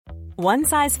One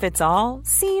size fits all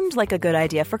seemed like a good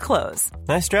idea for clothes.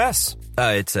 Nice dress.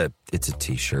 It's a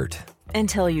t-shirt.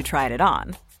 Until you tried it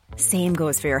on. Same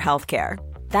goes for your healthcare.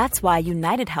 That's why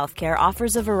United Healthcare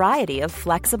offers a variety of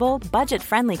flexible,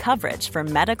 budget-friendly coverage for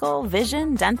medical,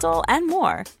 vision, dental, and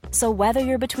more. So whether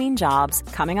you're between jobs,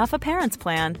 coming off a parent's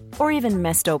plan, or even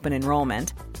missed open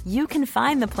enrollment, you can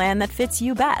find the plan that fits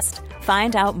you best.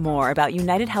 Find out more about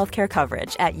United Healthcare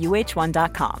coverage at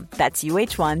uh1.com. That's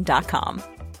uh1.com.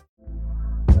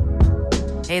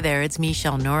 Hey there, it's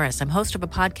Michelle Norris. I'm host of a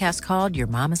podcast called Your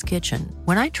Mama's Kitchen.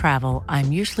 When I travel,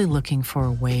 I'm usually looking for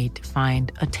a way to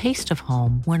find a taste of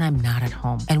home when I'm not at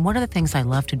home. And one of the things I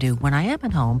love to do when I am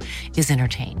at home is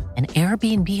entertain. And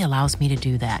Airbnb allows me to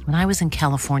do that. When I was in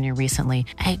California recently,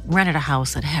 I rented a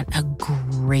house that had a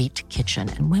great kitchen.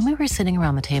 And when we were sitting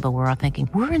around the table, we were all thinking,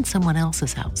 we're in someone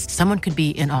else's house. Someone could be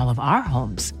in all of our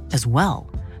homes as well.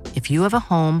 If you have a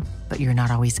home, but you're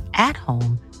not always at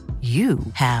home, you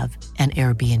have an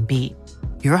Airbnb.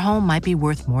 Your home might be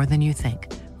worth more than you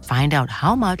think. Find out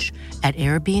how much at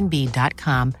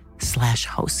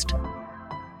airbnb.com/host.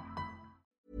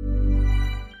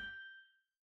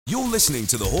 You're listening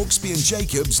to the Hawksby and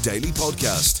Jacobs Daily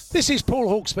Podcast. This is Paul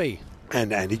Hawksby.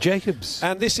 And Andy Jacobs.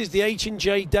 And this is the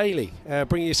H&J Daily,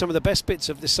 bringing you some of the best bits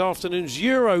of this afternoon's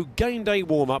Euro game day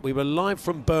warm-up. We were live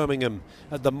from Birmingham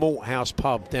at the Malthouse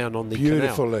pub down on the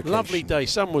Beautiful canal. location. Lovely day,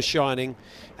 sun was shining,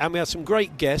 and we had some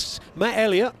great guests. Matt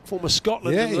Elliott, former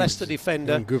Scotland and Leicester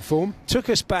defender. In good form. Took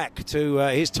us back to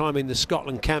his time in the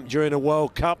Scotland camp during a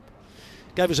World Cup.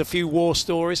 Gave us a few war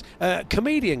stories.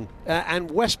 Comedian and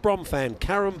West Brom fan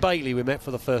Karen Bailey we met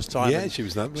for the first time. Yeah, she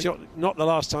was lovely. Not the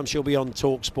last time she'll be on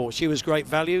TalkSport. She was great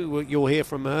value. You'll hear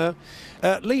from her.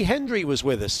 Lee Hendry was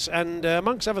with us. And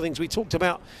amongst other things, we talked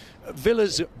about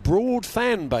Villa's broad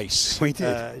fan base. We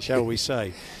did. Shall we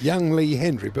say. Young Lee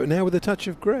Hendry, but now with a touch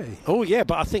of grey. Oh, yeah,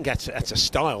 but I think that's a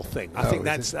style thing. I think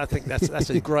that's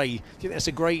a grey. Do you think that's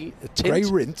a grey tint? Grey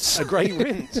rinse. A grey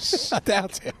rinse. I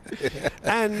doubt it.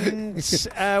 And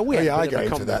we had I go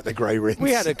into that, the grey rinse.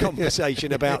 We had a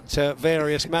conversation about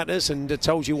various matters and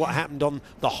told you what happened on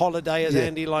the holiday, as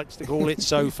Andy likes to call it,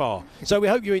 so far. So we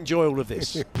hope you enjoy all of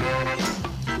this.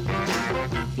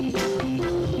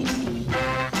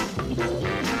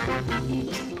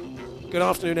 Good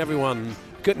afternoon, everyone.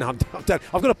 Good. No, I've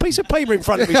got a piece of paper in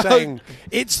front of me saying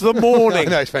it's the morning.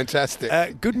 No, it's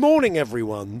fantastic. Good morning,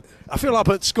 everyone. I feel up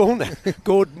at school now.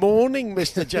 Good morning,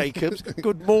 Mr. Jacobs.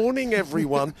 Good morning,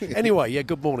 everyone. Anyway,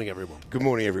 good morning, everyone. Good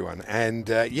morning, everyone. And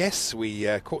yes, we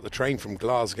caught the train from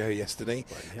Glasgow yesterday,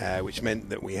 which meant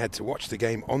that we had to watch the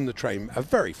game on the train. A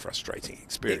very frustrating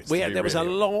experience. There was a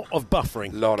lot of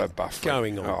buffering.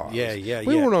 Going on.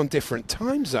 We were all on different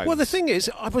time zones. Well, the thing is,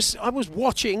 I was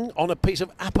watching on a piece of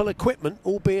Apple equipment,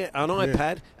 albeit an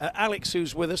iPad. Alex,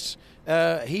 who's with us,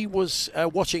 he was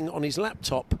watching on his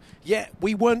laptop. Yet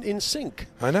we weren't in sync.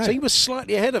 I know. So he was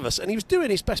slightly ahead of us, and he was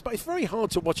doing his best. But it's very hard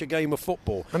to watch a game of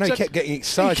football. I know, he kept getting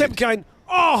excited. He kept going,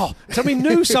 oh! So we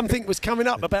knew something was coming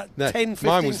up about 10, 15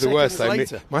 mine was the worst,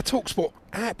 later. My TalkSport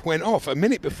app went off a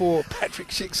minute before Patrick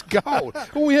Schick's goal.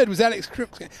 All we heard was Alex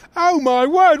Crooks going, oh my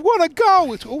word, what a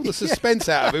goal! It's all the suspense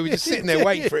out of it. We were just sitting there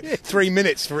waiting for it, 3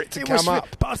 minutes for it to come up.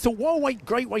 But I thought,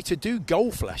 great way to do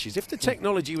goal flashes. If the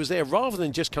technology was there, rather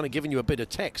than just kind of giving you a bit of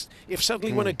text, if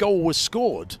suddenly when a goal was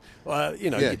scored,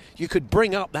 you could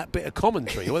bring up that bit of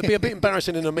commentary. It would be a bit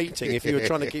embarrassing in a meeting if you were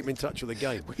trying to keep in touch with the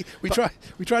game. We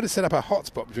tried to set up a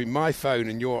hotspot between my phone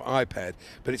and your iPad,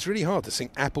 but it's really hard to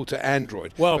sync Apple to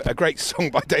Android. Well, a great song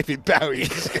by David Bowie.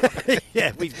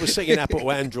 Yeah, we were singing Apple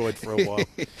to Android for a while.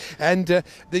 And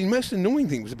the most annoying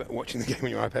thing was about watching the game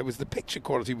on your iPad was the picture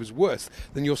quality was worse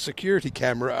than your security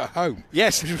camera at home.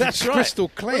 Yes, that's right. Crystal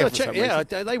clear. Well,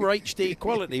 they were HD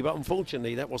quality, but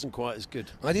unfortunately that wasn't quite as good.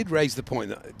 I did raise the point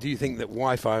that do you think that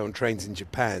Wi-Fi on trains in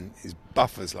Japan is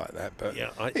buffers like that? But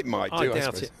it might do. I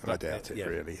doubt it. I doubt it,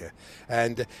 really. Yeah.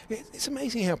 And it's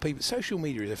amazing how social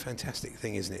media is a fantastic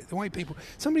thing, isn't it? The way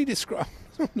somebody described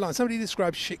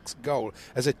Schick's goal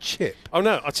as a chip. Oh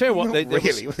no! I tell you what,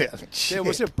 there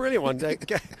was a brilliant one.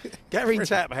 Gary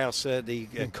Taphouse, the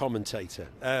commentator,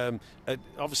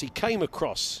 obviously came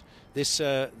across this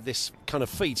kind of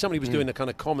feed. Somebody was doing a kind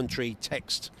of commentary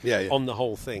text on the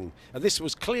whole thing. And this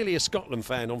was clearly a Scotland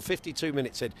fan on 52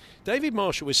 minutes said, David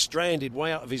Marshall is stranded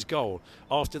way out of his goal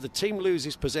after the team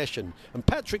loses possession. And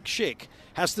Patrick Schick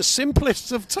has the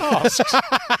simplest of tasks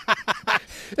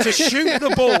to shoot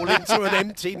the ball into an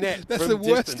empty net. That's the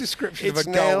worst description of a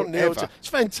goal ever. It's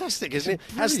fantastic, isn't it?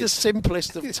 Has the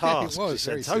simplest of tasks. It was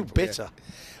very so simple, bitter.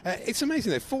 It's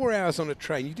amazing, though. 4 hours on a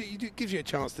train, it gives you a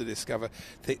chance to discover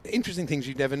interesting things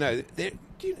you'd never know. There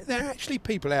are actually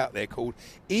people out there called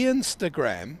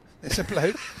Ianstagram. There's a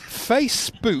bloke,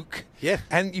 Facebook. Yeah.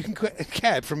 And you can get a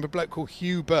cab from a bloke called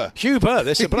Hugh Burr. Hugh Burr,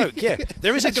 there's a bloke, yeah.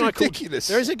 There is a guy ridiculous.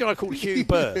 There is a guy called Hugh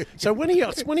Burr. So when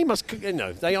he must,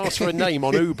 they ask for a name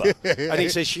on Uber, and he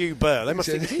says Hugh Burr. They must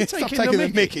think, he's taking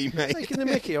the Mickey, mate. Taking the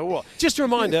Mickey or what? Just a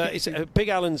reminder, it's Big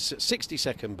Alan's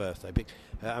 62nd birthday.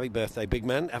 Happy birthday, big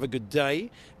man. Have a good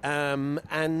day.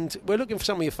 And we're looking for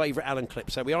some of your favourite Alan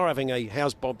clips. So we are having a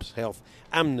How's Bob's Health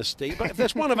amnesty. But if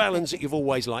there's one of Alan's that you've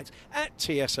always liked, at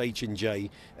TSH&J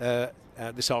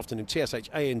this afternoon,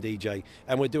 TSH&ANDJ,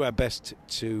 and we'll do our best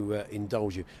to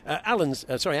indulge you.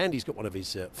 Andy's got one of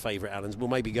his favourite Alans. We'll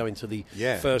maybe go into the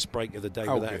first break of the day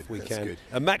with that if we can.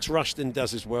 Max Rushton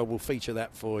does as well. We'll feature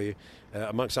that for you,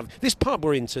 amongst other. This pub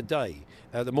we're in today,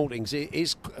 the Maltings,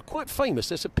 is quite famous.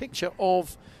 There's a picture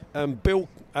of Bill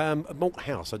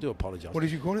Malthouse. I do apologise. What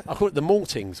did you call it? I call it the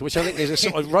Maltings, which I think is a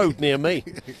sort of road near me.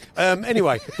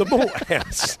 Anyway, the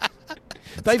Malthouse.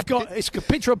 They've got it's a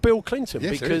picture of Bill Clinton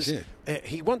because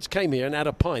he once came here and had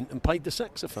a pint and played the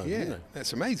saxophone. Yeah,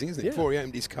 that's amazing, isn't it? Before he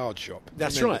opened his card shop.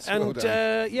 That's right. And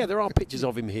there are pictures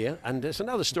of him here, and there's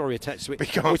another story attached to it,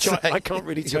 which I can't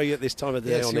really tell you at this time of the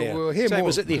day on air. We'll hear so more. It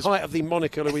was at the height of the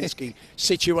Monica Lewinsky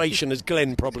situation, as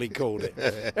Glenn probably called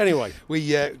it. Anyway,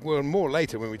 well, more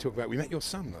later when we talk about we met your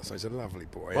son last night. He's a lovely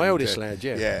boy. My oldest lad,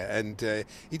 yeah, and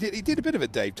he did a bit of a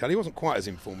Dave tell. He wasn't quite as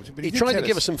informative, but he tried to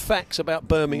give us some facts about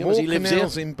Birmingham as he lives here. More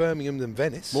canals in Birmingham than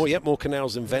Venice. More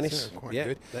canals than Venice. Quite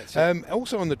good.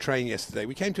 Also on the train yesterday,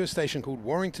 we came to a station called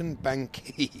Warrington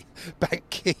Banquet,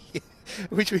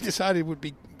 which we decided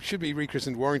should be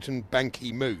rechristened Warrington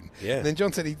Banky Moon. Yeah. And then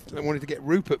John said he wanted to get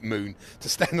Rupert Moon to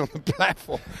stand on the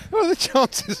platform. What are the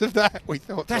chances of that? We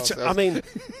thought.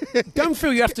 Don't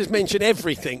feel you have to mention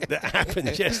everything that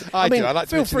happened yesterday. I do. I like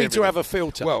to feel free to have a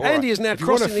filter. Well, Andy is now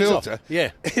crossing his filter.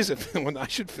 Here's a one I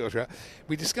should filter out.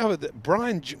 We discovered that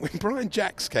when Brian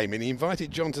Jacks came in, he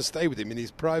invited John to stay with him in his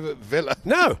private villa.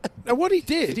 No, what he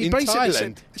did, he basically Thailand.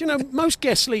 said, "Do you know, most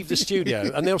guests leave the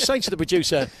studio and they'll say to the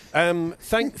producer,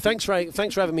 thanks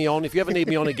for having me on. If you ever need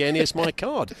me on again, here's my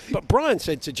card." But Brian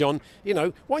said to John, why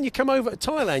don't you come over to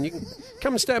Thailand? You can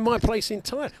come and stay at my place in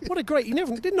Thailand. What a great... He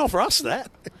didn't offer us that,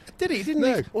 did he? Didn't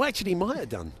he? Well, actually, he might have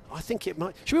done. I think it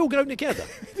might. Should we all go together?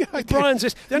 Brian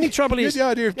says, the only trouble is... The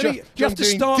idea of you have to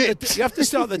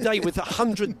start the day with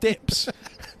 100 dips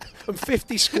and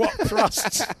 50 squat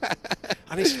thrusts.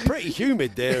 And it's pretty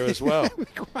humid there as well.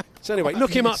 So anyway,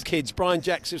 look him up, kids. Brian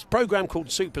Jacks. It's a programme called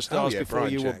Superstars Before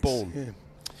Brian You Jacks. Were Born. Yeah.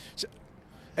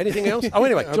 Anything else? Oh,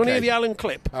 anyway, do you want to hear the Alan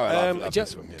clip? Oh, I love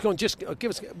this one, Go on, just give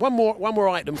us one more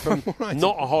item from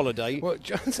Not a Holiday. Well,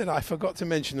 John said I forgot to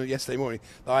mention that yesterday morning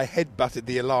that I headbutted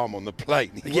the alarm on the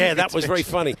plane. Yeah, that was very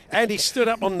funny. And he stood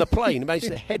up on the plane and managed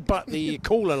to headbutt the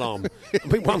call alarm.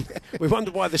 We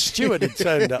wondered why the steward had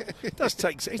turned up. It does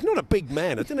take... He's not a big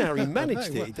man. I don't know how he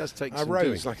managed it. It does take some doing. I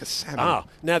rose like a salmon.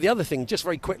 Now the other thing, just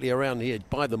very quickly around here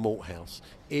by the Malthouse,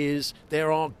 is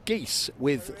there are geese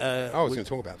with... I was going to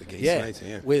talk about the geese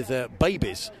later, with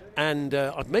babies. And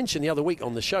I've mentioned the other week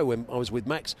on the show when I was with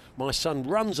Max, my son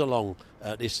runs along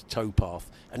this towpath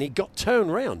and he got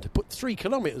turned round to put 3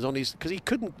 kilometres on his... because he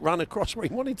couldn't run across where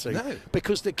he wanted to. No.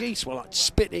 Because the geese were like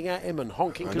spitting at him and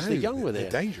honking because the young were there.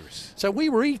 They're dangerous. So we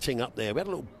were eating up there. We had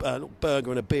a little burger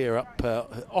and a beer up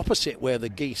opposite where the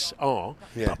geese are.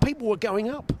 Yeah. But people were going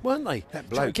up, weren't they? That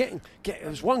bloke. There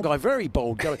was one guy very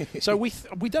bold going. So we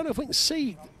don't know if we can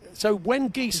see... So when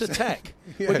geese attack,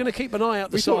 we're going to keep an eye out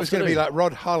this afternoon. We thought it was going to be like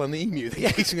Rod Hull and the emu.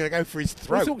 The geese are going to go for his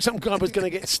throat. We thought some guy was going to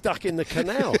get stuck in the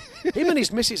canal. Him and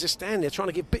his missus are standing there trying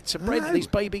to give bits of bread to these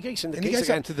baby geese. And the geese he goes are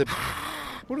going... up to the...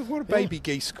 What are baby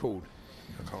geese called?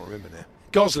 I can't remember now.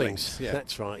 Goslings. Yeah.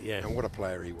 That's right, yeah. And what a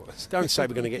player he was. Don't say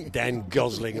we're going to get Dan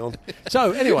Gosling on.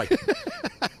 So, anyway,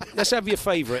 let's have your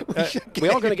favourite. We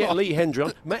are going to get Lee Hendry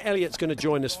on. Matt Elliott's going to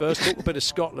join us first, talk a bit of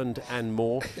Scotland and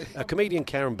more. Comedian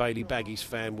Karen Bailey, Baggies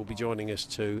fan, will be joining us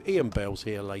too. Ian Bell's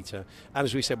here later. And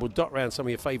as we said, we'll dot round some of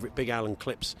your favourite Big Alan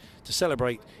clips to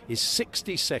celebrate his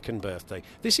 62nd birthday.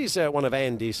 This is one of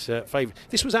Andy's favourite.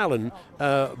 This was Alan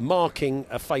marking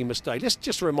a famous day. Let's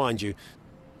just remind you.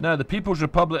 Now, the People's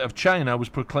Republic of China was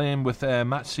proclaimed with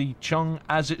Ma Zedong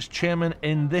as its chairman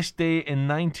in this day in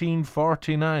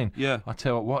 1949. Yeah. I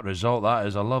tell you what result that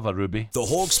is. I love a Ruby. The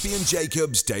Hawksby and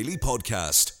Jacobs Daily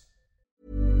Podcast.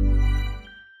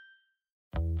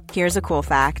 Here's a cool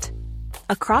fact.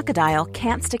 A crocodile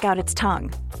can't stick out its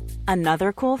tongue.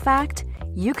 Another cool fact,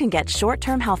 you can get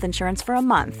short-term health insurance for a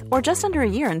month or just under a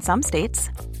year in some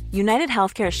states. United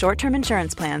Healthcare short-term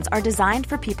insurance plans are designed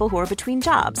for people who are between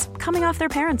jobs, coming off their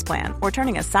parents' plan, or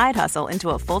turning a side hustle into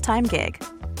a full-time gig.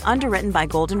 Underwritten by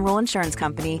Golden Rule Insurance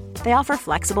Company, they offer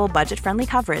flexible, budget-friendly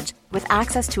coverage with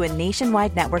access to a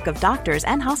nationwide network of doctors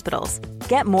and hospitals.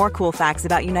 Get more cool facts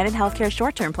about United Healthcare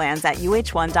short-term plans at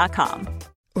uh1.com.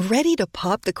 Ready to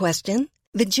pop the question?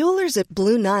 The jewelers at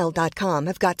BlueNile.com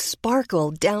have got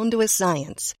sparkle down to a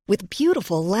science with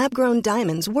beautiful lab-grown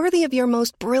diamonds worthy of your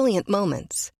most brilliant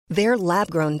moments. Their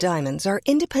lab-grown diamonds are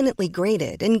independently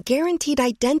graded and guaranteed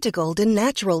identical to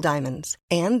natural diamonds,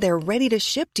 and they're ready to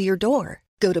ship to your door.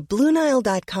 Go to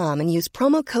BlueNile.com and use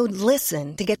promo code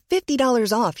LISTEN to get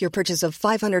 $50 off your purchase of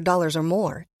 $500 or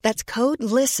more. That's code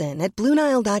LISTEN at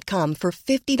BlueNile.com for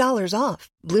 $50 off.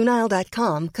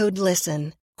 BlueNile.com, code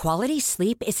LISTEN. Quality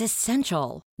sleep is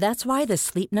essential. That's why the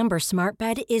Sleep Number Smart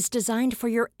Bed is designed for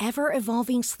your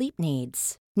ever-evolving sleep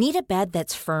needs. Need a bed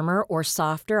that's firmer or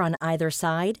softer on either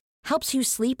side? Helps you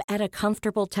sleep at a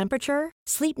comfortable temperature?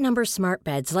 Sleep Number Smart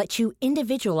Beds let you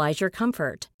individualize your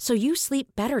comfort, so you sleep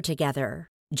better together.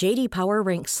 J.D. Power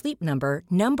ranks Sleep Number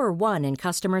number 1 in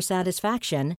customer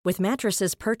satisfaction with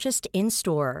mattresses purchased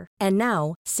in-store. And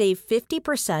now, save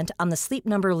 50% on the Sleep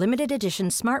Number Limited Edition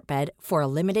Smart Bed for a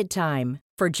limited time.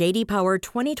 For J.D. Power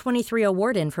 2023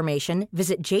 award information,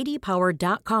 visit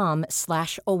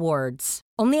jdpower.com/awards.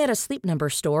 Only at a Sleep Number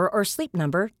store or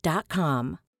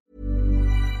sleepnumber.com.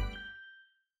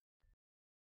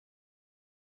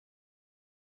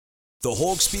 The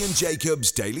Hawksby and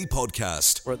Jacobs Daily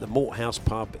Podcast. We're at the Malthouse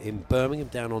pub in Birmingham,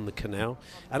 down on the canal.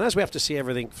 And as we have to see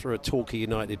everything through a Torquay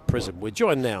United prism, we're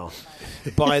joined now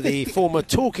by the former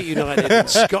Torquay United and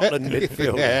Scotland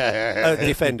midfielder,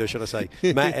 defender, should I say,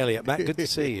 Matt Elliott. Matt, good to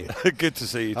see you. Good to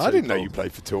see you too, I didn't know Paul. you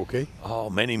played for Torquay.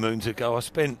 Oh, many moons ago. I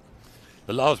spent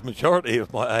the large majority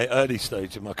of my early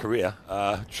stage of my career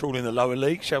trawling the lower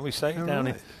league, shall we say, down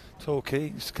in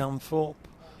Torquay, Scunthorpe.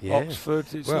 Yeah. Oxford,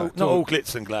 it's not all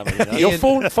glitz and glamour. You know? You're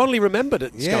fondly remembered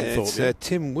at Scunthorpe. It's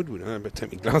Tim Woodward. I better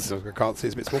take my glasses off, I can't see,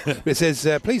 it's a bit small. But it says,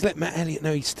 please let Matt Elliott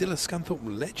know he's still a Scunthorpe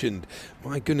legend.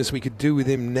 My goodness, we could do with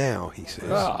him now, he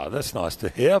says. Ah, that's nice to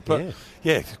hear. But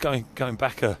going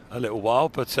back a little while.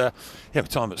 But the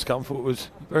time at Scunthorpe was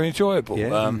very enjoyable.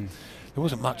 Yeah. There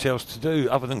wasn't much else to do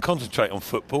other than concentrate on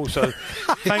football, so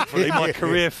thankfully my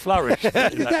career flourished in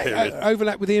that period.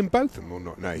 Overlap with Ian Botham or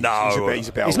not? No, he's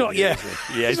a bit older. He's not yet.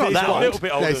 He's not that old. A little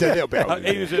bit older. He's a little bit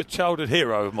older. He was a childhood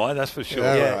hero of mine, that's for sure.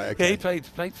 Right, okay. He played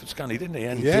for Scunny, didn't he?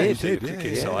 And he did.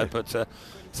 Cricket side, but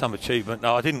some achievement.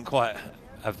 No, I didn't quite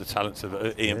have the talents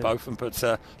of Ian Botham, but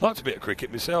I liked a bit of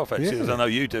cricket myself, actually, as I know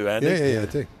you do, Andy. Yeah, I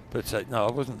do. But no,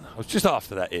 I wasn't. I was just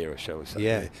after that era, shall we say.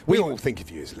 Yeah. We all think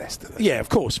of you as Leicester, though. Yeah, of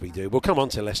course we do. We'll come on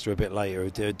to Leicester a bit later.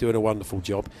 They're doing a wonderful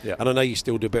job. Yeah. And I know you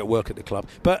still do a bit of work at the club.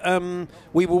 But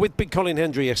we were with Big Colin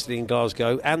Hendry yesterday in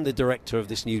Glasgow and the director of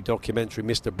this new documentary,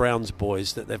 Mr. Brown's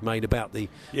Boys, that they've made about the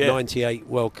 98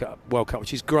 World Cup,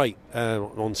 which is great,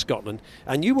 on Scotland.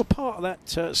 And you were part of that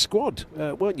squad,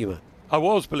 weren't you, Matt? I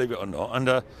was, believe it or not. And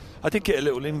I did get a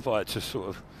little invite to sort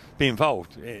of be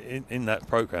involved in that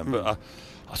programme. But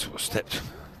I sort of stepped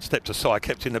aside,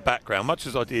 kept in the background, much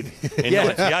as I did in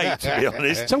 98, to be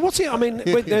honest. So what's it? I mean,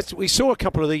 we saw a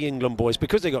couple of the England boys,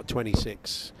 because they got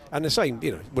 26, and the same,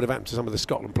 would have happened to some of the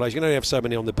Scotland players. You can only have so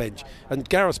many on the bench. And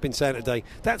Gareth's been saying today,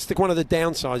 that's one of the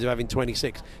downsides of having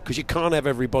 26, because you can't have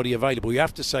everybody available. You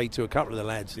have to say to a couple of the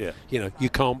lads, you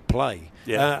can't play.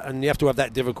 Yeah. And you have to have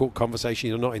that difficult conversation.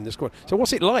 You're not in the squad. So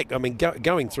what's it like? I mean,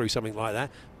 going through something like that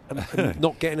and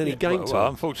not getting any game time? Well,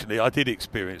 unfortunately, I did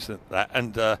experience that,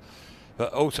 and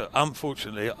but also,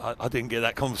 unfortunately, I didn't get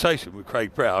that conversation with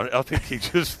Craig Brown. I think he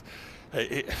just,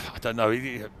 I don't know,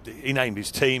 he named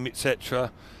his team,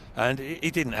 etc., and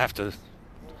he didn't have to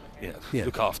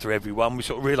look after everyone. We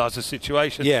sort of realised the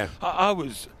situation. Yeah. I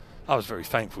was very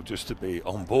thankful just to be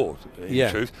on board,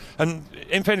 in truth. And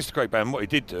in fairness to Craig Brown, what he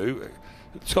did do,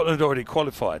 Scotland had already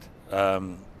qualified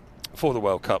for the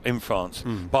World Cup in France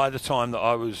by the time that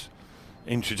I was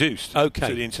introduced to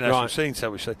the international scene,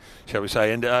 shall we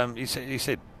say. And he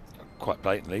said quite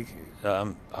blatantly,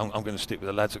 I'm going to stick with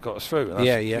the lads that got us through. And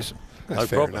that's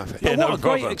fair enough. But what a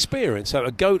great experience. So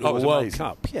to go to a World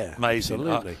Cup. Yeah, amazing.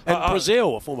 Absolutely. And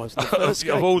Brazil, almost the first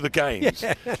game. Of all the games.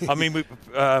 I mean, we,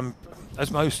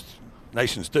 as most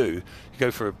nations do, you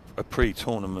go for a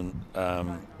pre-tournament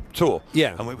tour.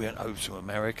 Yeah. And we went over to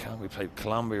America. We played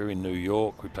Columbia in New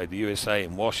York. We played the USA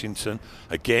in Washington.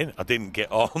 Again, I didn't get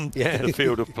on the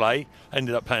field of play.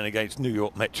 Ended up playing against New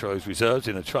York Metro's reserves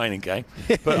in a training game.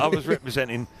 But I was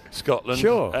representing Scotland.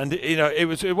 Sure. And, it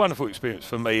was a wonderful experience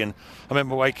for me. And I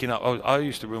remember waking up. I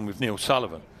used to room with Neil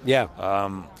Sullivan. Yeah.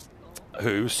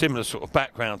 Who was similar sort of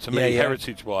background to me,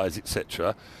 heritage-wise,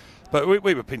 etc. But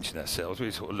we were pinching ourselves.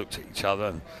 We sort of looked at each other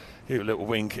and, a little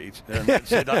wink and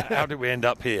said, how did we end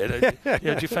up here? Do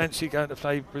you fancy going to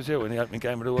play Brazil in the opening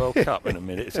game of the World Cup in a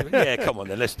minute? So, yeah, come on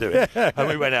then, let's do it. And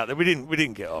we went out there. We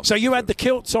didn't get on. So you had the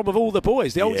kilts on with all the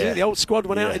boys. The old squad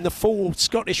went out in the full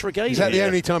Scottish regalia. Is that the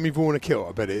only time you've worn a kilt?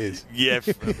 I bet it is. Yeah,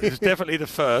 it's definitely the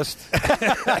first.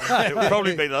 It will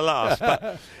probably be the last.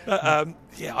 But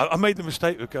I made the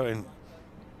mistake of going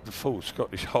the full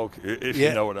Scottish hog, if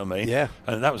you know what I mean. Yeah.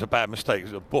 And that was a bad mistake. It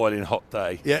was a boiling hot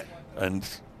day. Yeah. And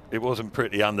it wasn't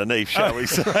pretty underneath, shall we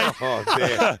say. Oh,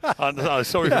 dear. I'm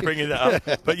sorry for bringing that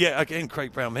up. But, yeah, again,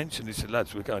 Craig Brown mentioned, he said,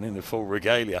 lads, we're going in the full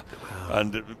regalia. Wow.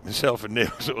 And myself and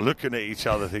Neil sort of looking at each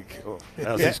other thinking,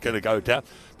 how's this going to go down?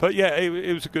 But, yeah,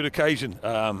 it was a good occasion.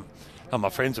 And my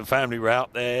friends and family were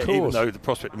out there, even though the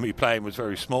prospect of me playing was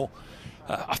very small.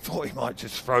 I thought he might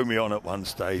just throw me on at one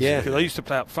stage. Because I used to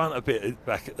play up front a bit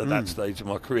back at that stage of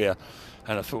my career.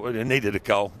 And I thought I needed a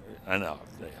goal. And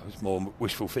it was more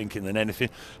wishful thinking than anything.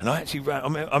 And I actually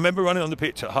ran. I remember running on the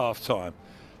pitch at half time.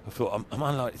 I thought, I'm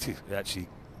unlikely to actually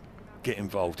get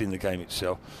involved in the game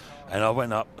itself. And I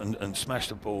went up and smashed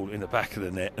the ball in the back of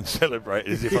the net and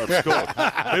celebrated as if I'd scored.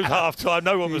 It was half time,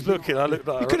 no one was looking. I looked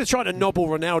like you could have tried to nobble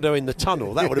Ronaldo in the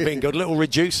tunnel. That would have been good. A little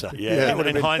reducer. Yeah,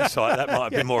 in hindsight, that might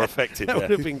have been more effective. That would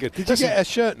have been good. Did you get a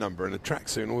shirt number and a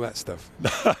tracksuit and all that stuff?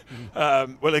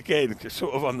 Well, again,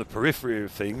 sort of on the periphery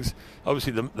of things.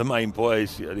 Obviously, the main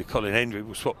boys, Colin Hendry,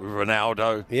 will swap with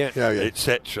Ronaldo,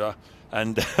 etc.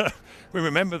 And we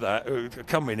remember that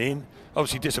coming in.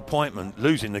 Obviously, disappointment,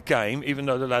 losing the game, even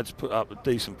though the lads put up a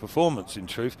decent performance, in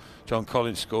truth. John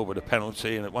Collins scored with a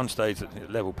penalty and at one stage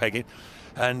at level pegging.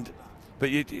 But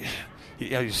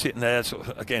you're sitting there, sort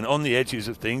of, again, on the edges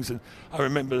of things. And I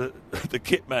remember the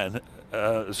kit man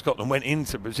of Scotland went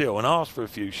into Brazil and asked for a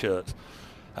few shirts.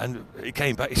 And he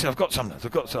came back, he said, I've got some.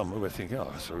 We were thinking,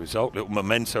 that's a result, little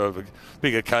memento of a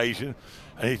big occasion.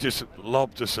 And he just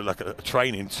lobbed us like a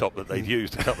training top that they'd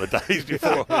used a couple of days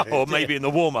before, or maybe in the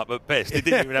warm-up at best. It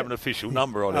didn't even have an official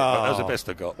number on it, but that was the best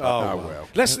I got. Well.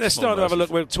 Let's start to have a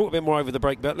look. We'll talk a bit more over the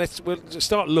break, but we'll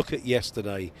start look at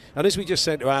yesterday. And as we just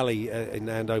said to Ali in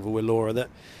Andover with Laura, that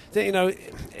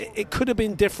it could have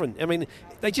been different. I mean,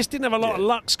 they just didn't have a lot of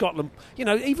luck, Scotland.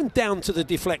 Even down to the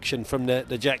deflection from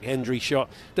the Jack Hendry shot,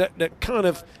 that kind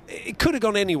of, it could have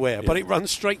gone anywhere, but it runs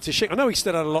straight to Schick. I know he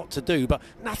still had a lot to do, but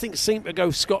nothing seemed to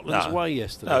go Scotland's way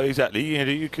yesterday. No, exactly.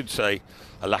 You could say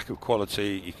a lack of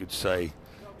quality. You could say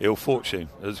ill fortune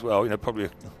as well. Probably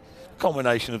a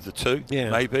combination of the two,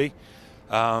 maybe.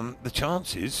 The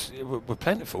chances were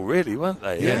plentiful, really, weren't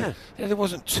they? Yeah. There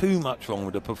wasn't too much wrong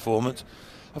with the performance.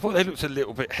 I thought they looked a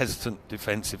little bit hesitant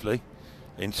defensively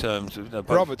in terms of...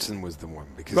 Robertson was the one,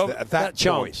 because at that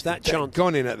chance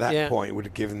gone in at that point would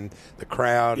have given the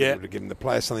crowd, it would have given the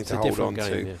players something to hold on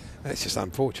to. Yeah. It's just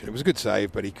unfortunate. It was a good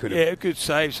save, but he could have... Yeah, a good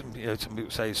save. Some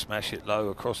people say smash it low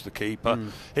across the keeper.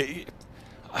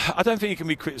 I don't think he can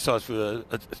be criticised for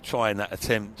trying that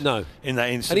attempt. No. In that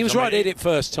instance. And he was right to hit it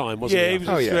first time, wasn't he? He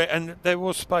was and there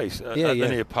was space at the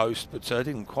near post, but it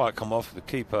didn't quite come off. The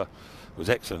keeper was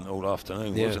excellent all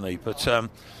afternoon, wasn't he? But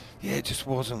it just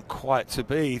wasn't quite to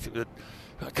be.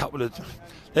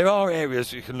 There are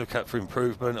areas you can look at for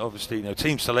improvement. Obviously,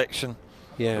 team selection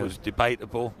was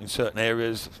debatable in certain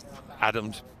areas.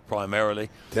 Adams primarily.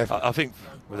 Definitely. I think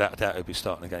without a doubt he'll be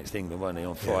starting against England, won't he,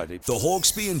 on Friday? The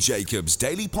Hawksbee and Jacobs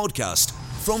Daily Podcast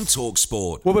from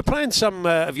TalkSport. Well, we're playing some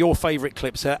of your favourite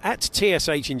clips at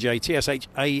TSH&J,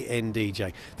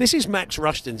 TSHANDJ. This is Max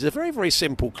Rushton's. It's a very, very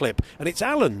simple clip, and it's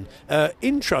Alan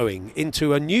introing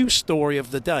into a news story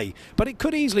of the day, but it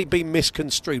could easily be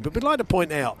misconstrued. But we'd like to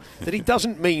point out that he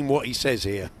doesn't mean what he says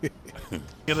here.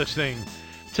 You're listening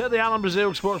to the Alan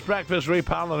Brazil Sports Breakfast. Ray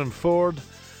Palmer and Ford.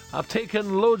 I've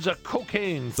taken loads of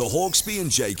cocaine. The Hawksbee and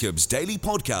Jacobs Daily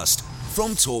Podcast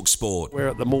from TalkSport. We're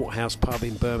at the Malthouse pub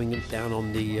in Birmingham, down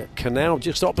on the canal,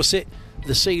 just opposite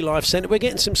the Sea Life Centre. We're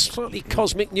getting some slightly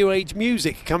cosmic new age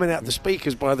music coming out the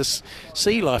speakers by the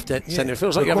Sea Life Centre. It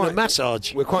feels like you're having a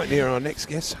massage. We're quite near our next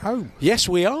guest's home. Yes,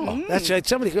 we are. That's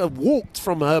somebody walked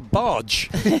from her barge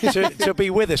to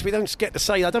be with us. We don't get to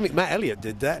say. I don't think Matt Elliott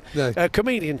did that. No.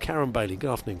 Comedian Karen Bailey.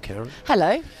 Good afternoon, Karen.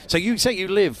 Hello. So you say you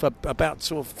live about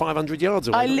sort of 500 yards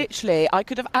away. I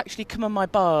could have actually come on my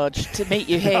barge to meet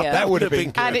you here. That would have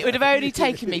been good. And it would have only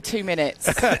taken me 2 minutes.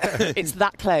 It's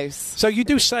that close. So you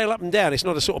do sail up and down. It's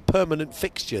not a sort of permanent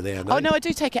fixture there, no? Oh, no, I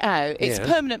do take it out. It's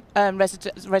permanent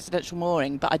residential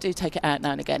mooring, but I do take it out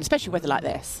now and again, especially weather like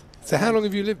this. So how long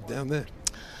have you lived down there?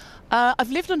 I've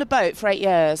lived on a boat for 8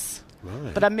 years.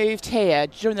 Right. But I moved here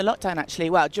during the lockdown, actually.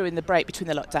 Well, during the break between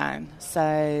the lockdown.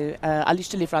 So I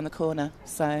used to live around the corner.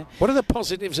 So what are the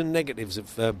positives and negatives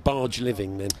of barge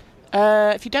living then?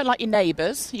 If you don't like your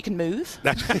neighbours, you can move.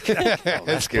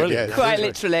 That's good. Yeah. Quite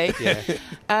literally.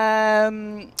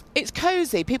 It's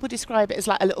cosy. People describe it as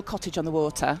like a little cottage on the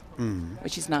water,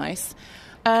 which is nice.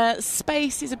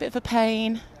 Space is a bit of a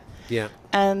pain. Yeah.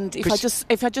 And if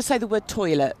I just say the word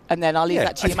toilet, and then I'll leave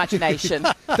that to your imagination.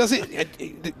 Does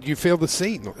it? You feel the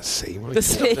sea, not the sea. The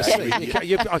sea.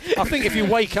 I think if you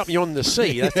wake up, you're on the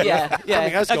sea. That's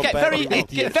I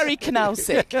get very canal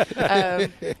sick.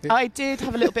 I did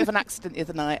have a little bit of an accident the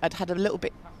other night. I'd had a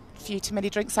few too many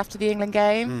drinks after the England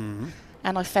game.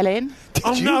 And I fell in.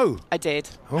 No! I did.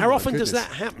 Oh, how often does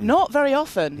that happen? Not very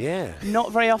often. Yeah.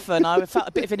 Not very often. I felt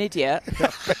a bit of an idiot.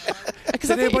 Did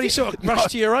anybody sort of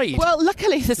rush to your aid? Well,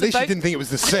 luckily there's At least you didn't think it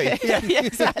was the sea. yeah,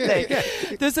 exactly.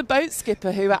 There's a boat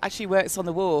skipper who actually works on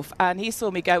the wharf, and he saw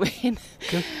me go in,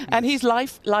 and he's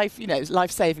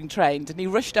life-saving trained, and he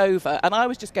rushed over, and I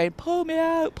was just going, pull me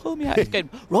out. He's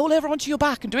going, roll over onto your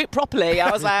back and do it properly.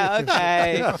 I was like,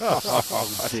 okay.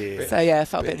 Oh, dear. So yeah, I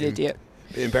felt a bit of an idiot.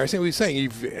 Embarrassing. We were saying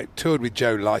you've toured with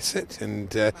Joe Lycett,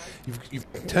 and you've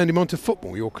turned him on to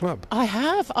football, your club. I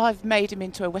have. I've made him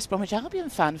into a West Bromwich Albion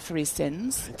fan for his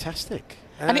sins. Fantastic.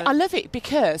 And I love it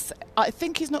because I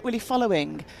think he's not really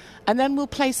following, and then we'll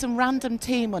play some random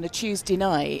team on a Tuesday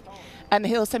night, and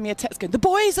he'll send me a text going, the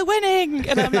boys are winning!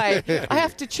 And I'm like, I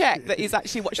have to check that he's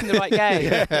actually watching the right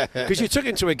game. Because you took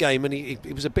him to a game and he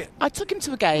was a bit... I took him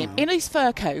to a game in his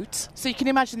fur coat, so you can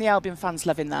imagine the Albion fans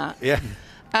loving that. Yeah.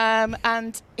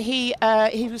 And he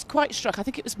was quite struck. I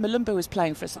think it was Malumbu was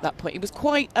playing for us at that point. He was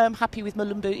quite happy with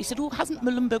Malumbu. He said, hasn't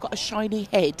Malumbu got a shiny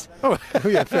head? Oh,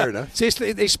 yeah, fair enough. So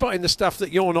he's spotting the stuff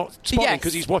that you're not spotting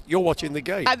because you're watching the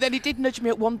game. And then he did nudge me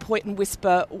at one point and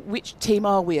whisper, which team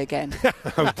are we again?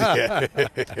 Oh, dear.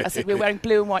 I said, we're wearing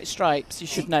blue and white stripes. You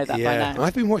should know that by now.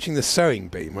 I've been watching The Sewing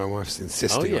Bee. My wife's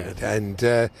insisting on it.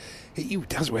 And... he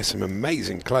does wear some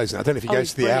amazing clothes. I don't know if he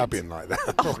goes to the Albion like that.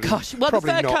 Oh, gosh. Well,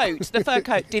 the fur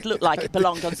coat did look like it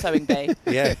belonged on Sewing Bee.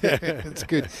 Yeah, that's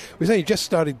good. We're saying you just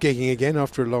started gigging again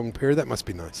after a long period. That must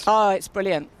be nice. Oh, it's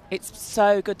brilliant. It's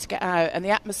so good to get out. And the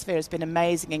atmosphere has been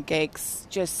amazing in gigs.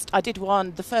 I did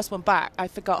the first one back, I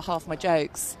forgot half my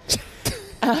jokes.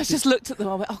 And I just looked at them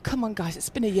and I went, oh, come on, guys, it's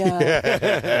been a year.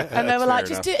 And they were like,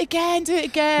 just do it again.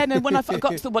 And when I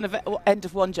got to the end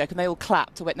of one joke and they all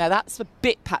clapped, I went, no, that's a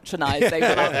bit patronising,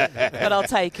 but I'll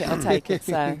take it.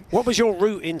 So. What was your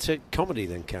route into comedy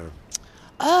then, Karen?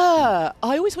 I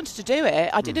always wanted to do it.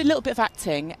 I did a little bit of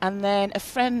acting, and then a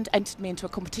friend entered me into a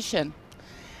competition.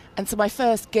 And so my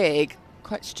first gig,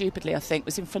 quite stupidly, I think,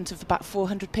 was in front of about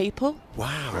 400 people.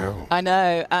 Wow. I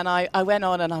know. And I went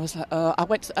on and I was like, I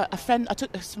went to I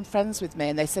took some friends with me,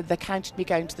 and they said they counted me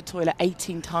going to the toilet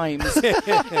 18 times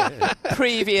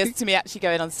previous to me actually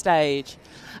going on stage.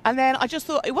 And then I just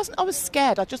thought, I was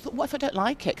scared. I just thought, what if I don't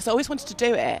like it? Because I always wanted to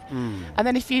do it. And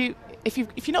then if you're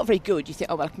not very good, you think,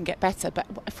 oh, well, I can get better.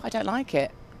 But what if I don't like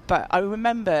it? But I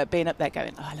remember being up there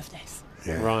going, oh, I love this.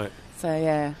 Yeah. Right. So,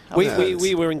 yeah.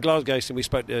 We were in Glasgow and we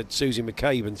spoke to Susie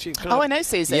McCabe. And she I know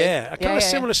Susie. Yeah, a kind of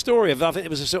similar story of, I think it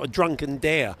was a sort of drunken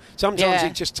dare. Sometimes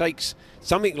it just takes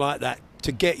something like that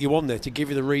to get you on there, to give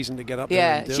you the reason to get up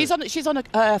there and do it. She's on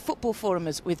a football forum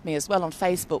with me as well on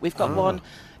Facebook. We've got one,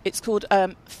 it's called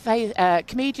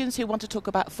Comedians Who Want to Talk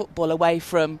About Football Away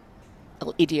from...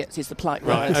 idiots is the polite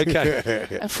word. Right,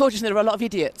 okay. Unfortunately, there are a lot of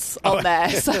idiots on there.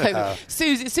 So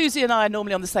Susie and I are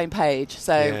normally on the same page.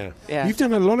 So yeah. You've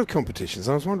done a lot of competitions.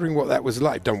 I was wondering what that was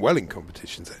like. Done well in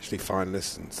competitions, actually,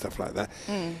 finalists and stuff like that.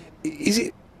 Is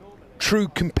it true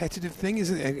competitive thing? Is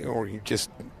it, or are you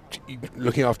just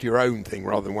looking after your own thing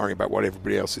rather than worrying about what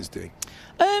everybody else is doing?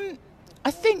 I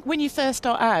think when you first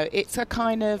start out, it's you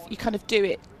kind of do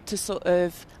it to sort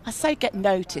of, I say get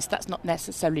noticed. That's not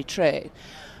necessarily true.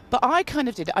 But I kind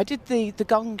of did it. I did the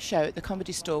Gong show at the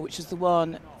Comedy Store, which is the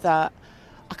one that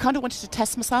I kind of wanted to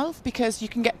test myself, because you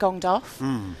can get gonged off.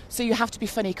 So you have to be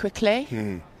funny quickly.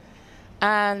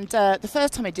 And the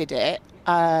first time I did it,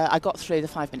 I got through the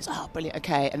 5 minutes. Oh, brilliant,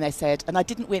 okay. And they said, and I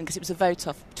didn't win because it was a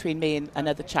vote-off between me and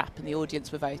another chap, and the audience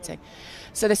were voting.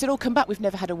 So they said, oh, come back, we've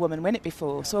never had a woman win it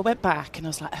before. So I went back and I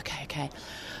was like, okay,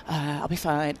 I'll be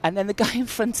fine. And then the guy in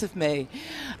front of me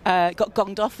got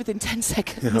gonged off within 10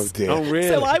 seconds. Oh, dear. Oh, really?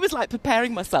 So I was like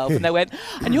preparing myself, and they went,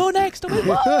 and you're next. I went,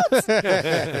 what?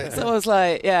 So I was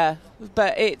like, yeah.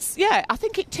 But I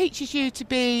think it teaches you to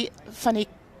be funny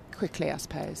quickly, I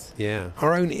suppose. Yeah.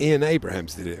 Our own Ian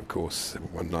Abrahams did it, of course,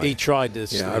 one night. He tried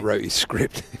this. Yeah, I wrote his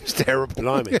script. It was terrible.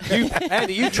 Blimey.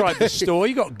 Andy, you tried the store.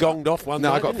 You got gonged off one night.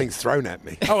 No, I got things thrown at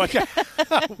me. Oh, okay.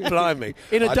 Blimey.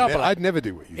 In a double. I'd never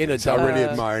do what you did. I really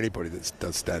admire anybody that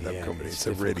does stand-up comedy. It's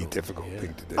a really difficult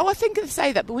thing to do. Oh, I think they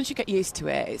say that, but once you get used to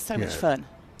it, it's so much fun.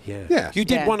 Yeah. You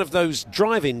did one of those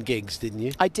drive-in gigs, didn't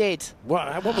you? I did.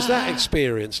 What was that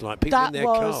experience like? People in their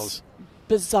cars.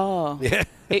 Bizarre. Yeah.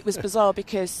 It was bizarre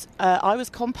because I was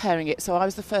comparing it. So I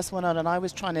was the first one on, and I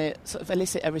was trying to sort of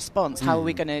elicit a response. How are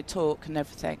we going to talk and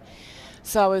everything?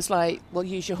 So I was like, well,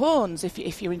 use your horns.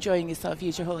 If you're enjoying yourself,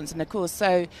 use your horns. And, of course,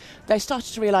 so they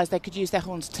started to realise they could use their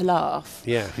horns to laugh.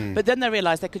 Yeah. But then they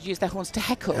realised they could use their horns to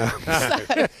heckle.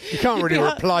 So you can't really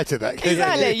reply to that.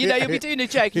 Exactly. You'll be doing a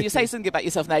joke and you say something about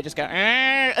yourself and they just go,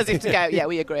 as if to go, yeah,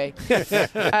 we agree.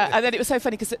 And then it was so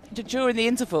funny because during the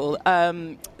interval,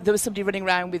 there was somebody running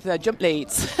around with jump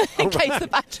leads in case the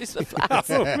batteries were flat.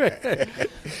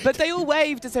 But they all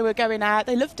waved as they were going out.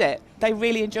 They loved it. They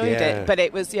really enjoyed it. But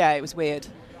it was weird.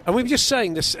 And we were just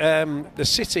saying this: the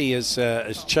city has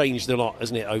changed a lot,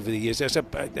 hasn't it, over the years? There's a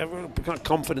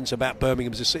confidence about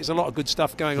Birmingham as a city. There's a lot of good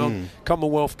stuff going on.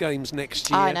 Commonwealth Games next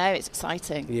year. I know, it's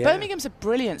exciting. Yeah. Birmingham's a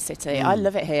brilliant city. I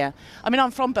love it here. I mean,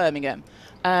 I'm from Birmingham,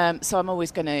 so I'm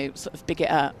always going to sort of big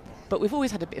it up. But we've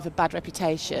always had a bit of a bad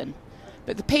reputation.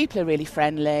 But the people are really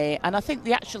friendly, and I think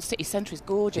the actual city centre is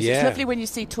gorgeous. It's lovely when you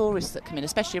see tourists that come in,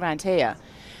 especially around here.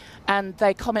 And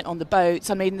they comment on the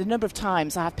boats. I mean, the number of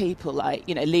times I have people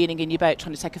leaning in your boat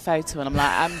trying to take a photo, and I'm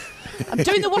like, I'm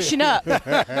doing the washing up.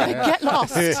 Get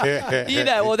lost,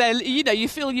 or you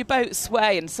feel your boat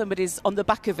sway, and somebody's on the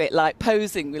back of it, like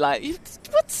posing, like,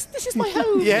 this is my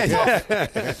home.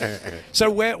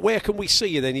 So where can we see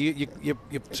you then? You're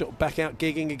sort of back out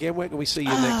gigging again. Where can we see you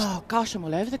next? Oh gosh, I'm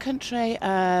all over the country.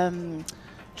 Trying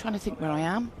to think where I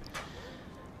am.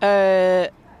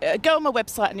 Go on my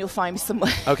website and you'll find me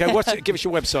somewhere. Okay, give us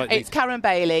your website. It's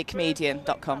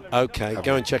KarenBailey.comedian.com. Okay,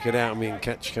 go and check it out. We can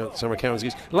catch some of Karen's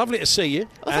views. Lovely to see you.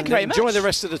 Well, thank you very much. Enjoy the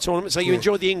rest of the tournament. So you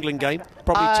enjoyed the England game?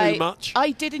 Probably too much.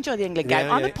 I did enjoy the England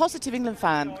game. I'm a positive England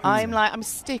fan. I'm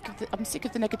sick of the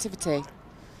negativity.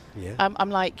 Yeah.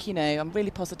 I'm really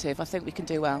positive. I think we can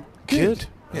do well. Good.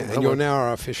 Yeah, and you're now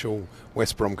our official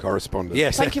West Brom correspondent.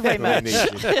 Yes. Thank you very much.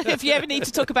 If you ever need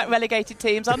to talk about relegated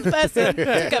teams, I'm the person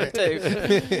to come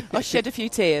to. I'll shed a few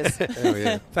tears. Oh,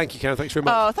 yeah. Thank you, Karen. Thanks very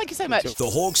much. Oh, thank you so much. The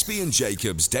Hawksbee and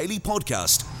Jacobs Daily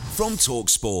Podcast from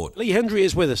TalkSport. Lee Hendry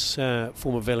is with us,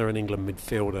 former Villa and England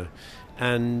midfielder.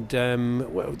 And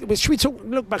should we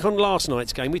look back on last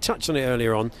night's game? We touched on it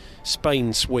earlier on,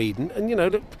 Spain-Sweden. And,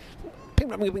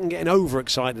 people haven't been getting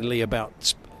overexcitedly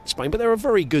about Spain, but they're a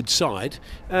very good side.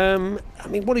 I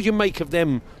mean, what did you make of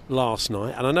them last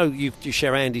night? And I know you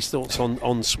share Andy's thoughts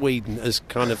on Sweden as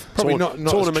kind of probably not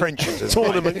as trenchant as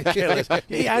tournament killers.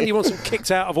 Yeah, Andy wants them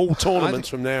kicked out of all tournaments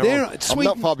from there on. I'm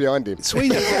not far behind him.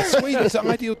 Sweden's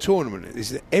ideal tournament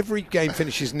is that every game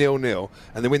finishes 0-0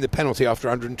 and they win the penalty after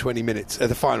 120 minutes,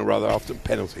 the final rather, after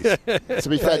penalties. To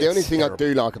be fair, the only thing I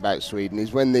do like about Sweden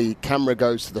is when the camera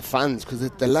goes to the fans, because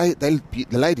the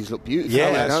ladies look beautiful,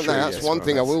 don't they? That's one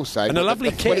thing I will say. And a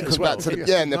lovely kit as well.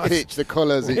 And the pitch, the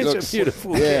colours, it looks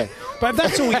beautiful. Yeah. But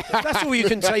that's all you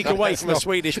can take away from a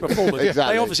Swedish performance.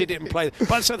 Exactly. They obviously didn't play,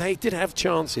 but so they did have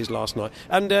chances last night,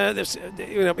 and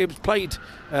it was played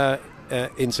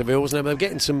in Seville, wasn't it? They were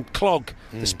getting some clog.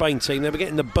 The Spain team, they were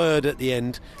getting the bird at the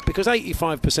end because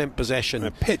 85% possession. The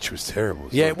pitch was terrible.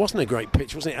 It wasn't a great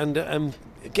pitch, wasn't it? And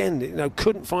again,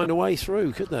 couldn't find a way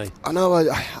through, could they? I know.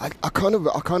 I kind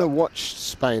of watched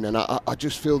Spain, and I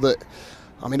just feel that.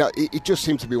 I mean, it just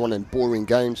seemed to be one of them boring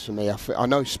games for me. I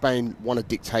know Spain want to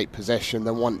dictate possession, they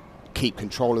want to keep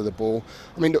control of the ball.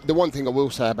 I mean, the one thing I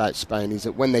will say about Spain is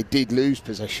that when they did lose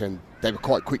possession, they were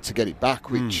quite quick to get it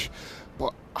back, which...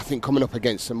 But I think coming up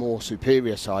against a more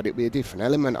superior side, it'd be a different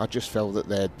element. I just felt that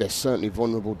they're certainly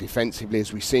vulnerable defensively,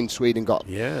 as we've seen Sweden got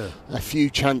a few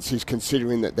chances,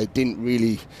 considering that they didn't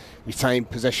really retain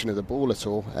possession of the ball at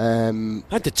all.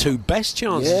 Had the two best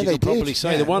chances, you could probably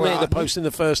say. The one at the post in the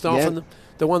first half and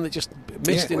the one that just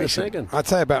missed in the second. I'd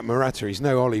say about Morata, he's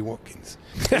no Ollie Watkins.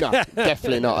 No,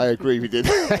 definitely not. I agree with you.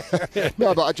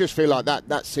 No, but I just feel like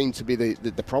that seemed to be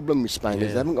the problem with Spain,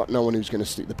 is they haven't got no one who's going to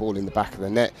stick the ball in the back of the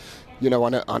net.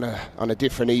 On a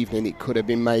different evening, it could have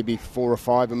been maybe 4 or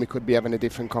 5 and we could be having a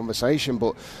different conversation,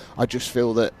 but I just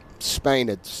feel that Spain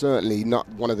are certainly not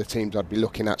one of the teams I'd be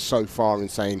looking at so far and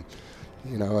saying,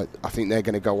 I think they're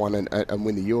going to go on and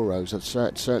win the Euros.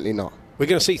 Certainly not. We're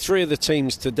going to see 3 of the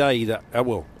teams today that,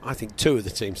 I think 2 of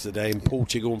the teams today in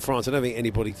Portugal and France. I don't think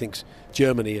anybody thinks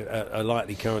Germany are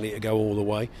likely currently to go all the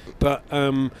way. But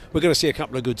we're going to see a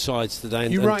couple of good sides today.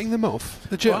 You're writing them off,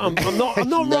 the Germans? Well, I'm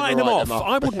not writing them off.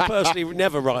 I wouldn't personally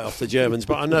never write off the Germans,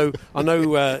 but I know.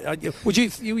 Would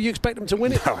you expect them to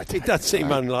win it? No, I don't. It does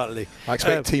seem unlikely. I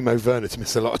expect Timo Werner to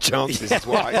miss a lot of chances. Is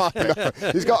what I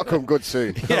He's got to come good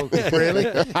soon. Really?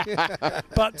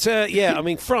 But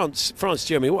France,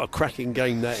 Germany, what a cracking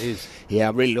game that is. Yeah,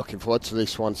 I'm really looking forward to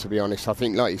this one. one, to be honest. I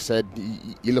think, like you said,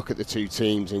 you look at the two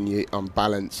teams and you on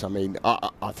balance. I mean,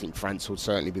 I think France will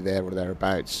certainly be there or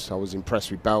thereabouts. I was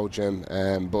impressed with Belgium,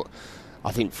 but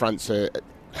I think France are,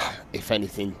 if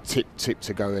anything, tip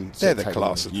to go and... They're the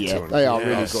class of the tournament. They are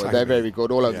really good. They're very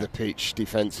good all over the pitch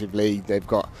defensively. They've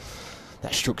got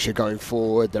that structure going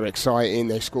forward. They're exciting.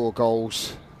 They score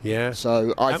goals. Yeah.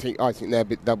 So I think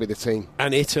they'll be the team.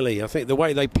 And Italy, I think the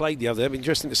way they played the other, it'd be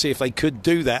interesting to see if they could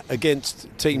do that against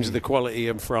teams of the quality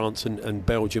of France and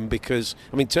Belgium, because,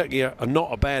 I mean, Turkey are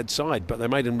not a bad side, but they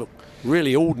made them look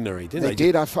really ordinary, didn't they? They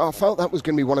did. I felt that was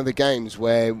going to be one of the games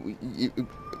where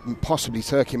possibly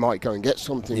Turkey might go and get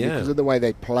something because of the way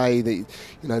they play.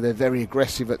 They're very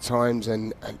aggressive at times,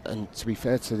 and to be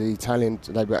fair to the Italians,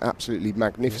 they were absolutely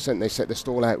magnificent. They set the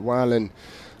stall out well, and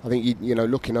I think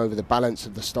looking over the balance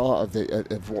of the start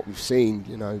of what we've seen,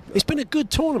 it's been a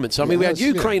good tournament. So, I mean, we had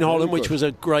Ukraine-Holland, which was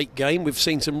a great game. We've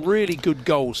seen some really good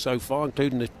goals so far,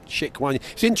 including the Schick one.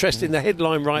 It's interesting. The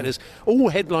headline writers, all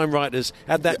headline writers,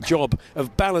 had that job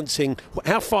of balancing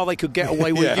how far they could get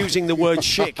away with using the word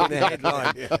Schick in the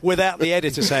headline without the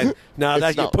editor saying, "No,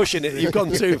 you're pushing it. You've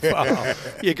gone too far.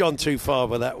 You've gone too far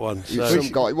with that one." So.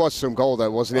 It was some goal though,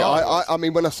 wasn't it? I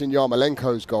mean, when I seen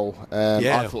Yarmolenko's goal,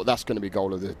 I thought that's going to be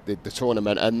goal of the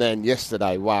tournament. And then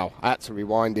yesterday, wow, I had to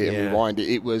rewind it and rewind it.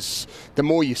 It was, the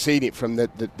more you've seen it from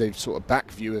the sort of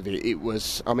back view of it, it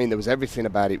was, I mean, there was everything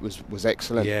about it was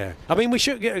excellent. Yeah. I mean, we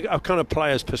should get a kind of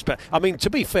player's perspective. I mean,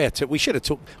 to be fair, we should have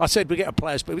talked, I said we get a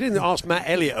player's, but we didn't ask Matt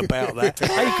Elliott about that.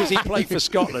 Because he played for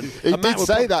Scotland. He did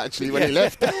say that actually when he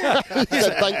left. He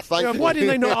said, thank why didn't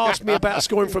they not ask me about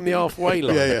scoring from the halfway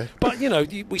line? But,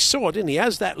 we saw it, didn't he? He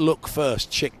has that look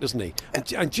first, Schick, doesn't he?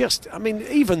 And just, I mean,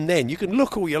 even then, you can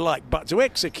look all you like, but to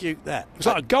execute that, it was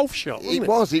like a golf shot, wasn't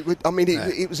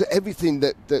it? It was everything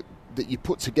that you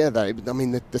put together. I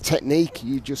mean, the technique,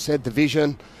 you just said, the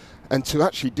vision, and to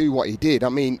actually do what he did. I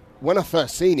mean, when I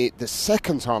first seen it, the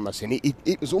second time I seen it,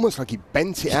 it was almost like he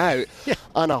bent it out.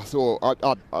 And I thought,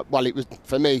 well, it was,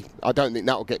 for me, I don't think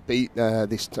that'll get beat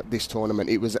this tournament.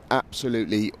 It was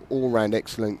absolutely all-round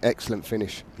excellent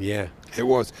finish. Yeah. It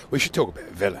was. We should talk about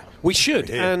Villa. We should.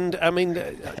 And, I mean,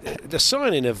 the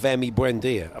signing of Femi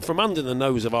Buendia from under the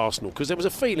nose of Arsenal, because there was a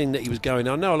feeling that he was going,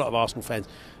 I know a lot of Arsenal fans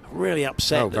are really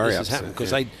upset that this has happened,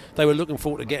 because they were looking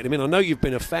forward to getting him in. I know you've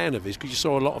been a fan of his, because you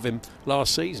saw a lot of him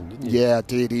last season, didn't you? Yeah, I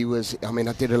did. He was, I mean,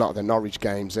 I did a lot of the Norwich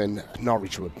games, and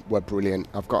Norwich were brilliant.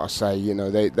 I've got to say,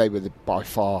 they were by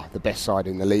far the best side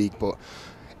in the league, but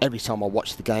every time I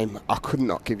watched the game, I could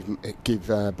not give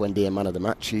Buendia man of the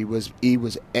match. He was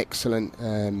excellent.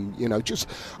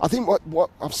 I think what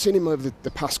I've seen him over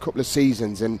the past couple of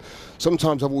seasons, and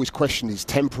sometimes I've always questioned his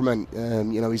temperament.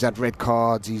 He's had red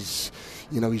cards. He's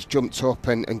jumped up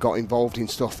and got involved in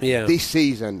stuff. Yeah. This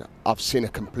season, I've seen a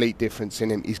complete difference in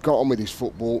him. He's got on with his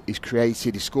football. He's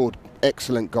created. He scored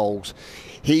excellent goals.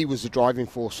 He was the driving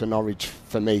force for Norwich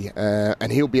for me,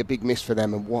 and he'll be a big miss for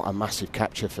them, and what a massive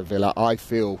capture for Villa. I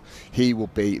feel he will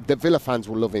be, the Villa fans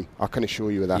will love him, I can assure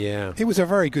you of that. Yeah. It was a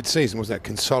very good season, wasn't it?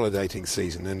 Consolidating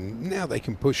season, and now they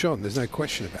can push on, there's no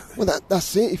question about it. Well,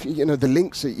 that's it. If the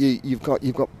links that you've got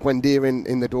Buendia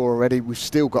in the door already. We've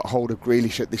still got hold of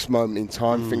Grealish at this moment in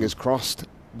time, fingers crossed.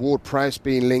 Ward-Prowse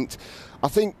being linked. I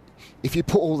think if you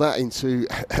put all that into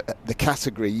the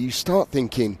category, you start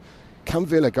thinking, can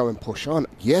Villa go and push on?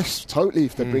 Yes, totally,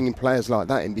 if they're bringing players like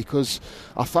that in, because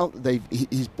I felt that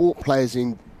he's brought players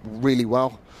in really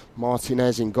well.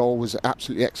 Martinez in goal was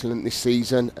absolutely excellent this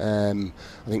season.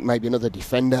 I think maybe another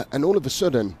defender, and all of a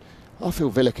sudden I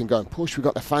feel Villa can go and push. We've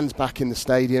got the fans back in the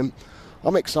stadium.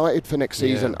 I'm excited for next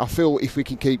season. I feel if we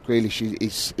can keep Grealish,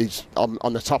 he's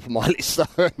on the top of my list.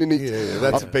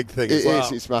 That's a big thing.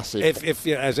 It's massive. If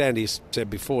as Andy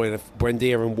said before, if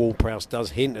Buendia and Ward-Prowse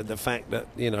does hint at the fact that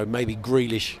maybe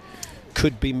Grealish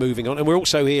could be moving on, and we're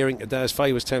also hearing, as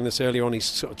Faye was telling us earlier on, he's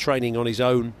sort of training on his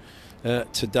own.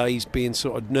 Today he's being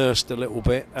sort of nursed a little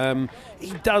bit. He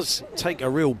does take a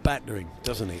real battering,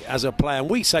 doesn't he, as a player? And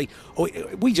we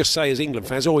just say as England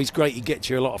fans, he's great, he gets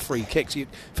you a lot of free kicks. You're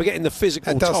forgetting the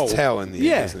physical toll. That does tell in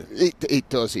the end, doesn't it?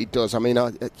 It does. I mean,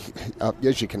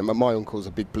 as you can imagine, my uncle's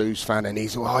a big blues fan, and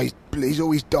he's always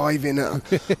diving. I'm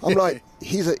like,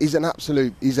 he's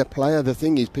a player. The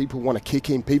thing is, people want to kick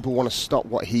him. People want to stop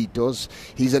what he does.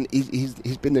 He's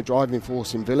been the driving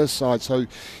force in Villa's side. So,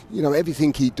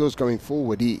 everything he does going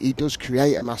forward, he does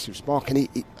create a massive spark. And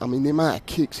the amount of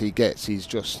kicks he gets, he's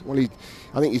just, I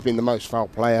think he's been the most foul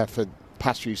player for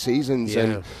past few seasons,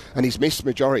 and he's missed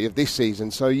majority of this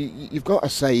season. So you've got to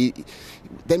say,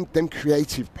 them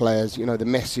creative players, the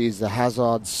Messis, the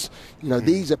Hazards,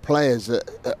 these are players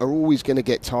that are always going to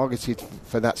get targeted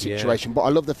for that situation. But I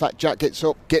love the fact Jack gets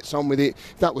up, gets on with it.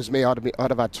 If that was me, I'd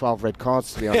have had 12 red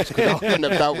cards, to be honest, because I couldn't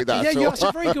have dealt with that at all. That's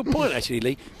a very good point, actually,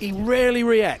 Lee. He rarely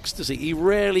reacts, does he? He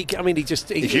rarely. I mean, he's used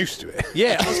to it.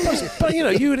 Yeah, I suppose. But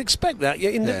you would expect that.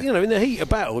 In the heat of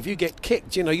battle, if you get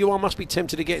kicked, you must be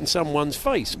tempted to get in someone's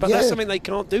face. But that's something they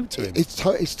can't do to him.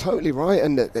 It's totally right.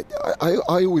 And I've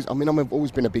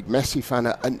always been a big Messi fan,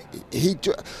 and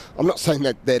I'm not saying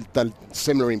that they're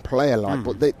similar in player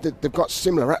but they've got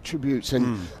similar attributes,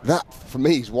 and that for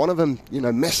me is one of them.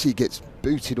 Messi gets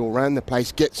booted all around the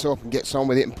place, gets up and gets on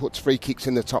with it and puts free kicks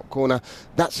in the top corner.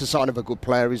 That's a sign of a good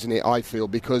player, isn't it, I feel,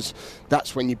 because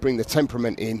that's when you bring the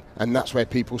temperament in, and that's where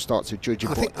people start to judge you.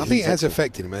 I think it has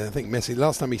affected him. I think Messi,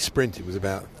 last time he sprinted was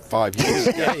about 5 years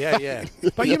ago. Yeah.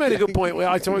 But you made a good point where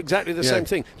I thought exactly the same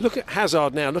thing. Look at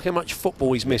Hazard now. Look how much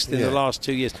football he's missed in the last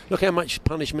 2 years. Look how much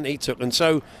punishment he took. And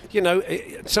so,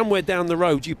 somewhere down the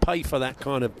road you pay for that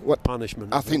kind of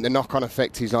punishment. I think the knock-on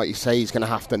effect is, like you say, he's going to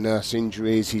have to nurse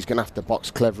injuries. He's going to have to box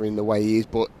clever in the way he is.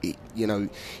 But,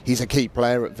 he's a key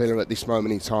player at Villa at this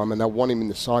moment in time, and they'll want him in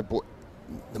the side. But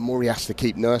the more he has to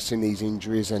keep nursing these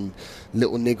injuries and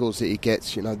little niggles that he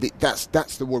gets,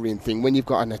 that's the worrying thing. When you've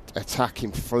got an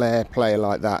attacking flair player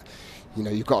like that,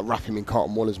 you've got to wrap him in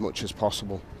cotton wool as much as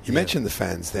possible. You mentioned the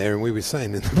fans there, and we were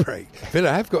saying in the break,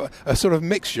 Villa have got a sort of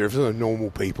mixture of sort of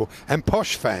normal people and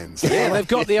posh fans. Yeah, they've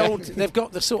got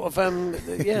the sort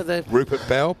of Rupert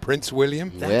Bell, Prince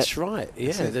William. That's right.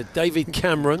 Yeah, the David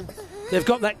Cameron. They've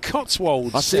got that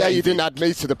Cotswolds. I see how you didn't add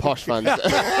me to the posh fans.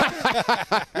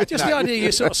 Just the idea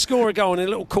you sort of score a goal in a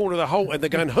little corner of the hole and they're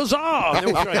going, huzzah!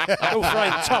 They're all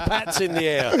throwing top hats in the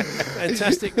air.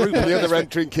 Fantastic group. The other end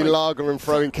drinking lager and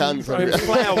throwing cans. Throwing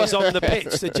flowers on the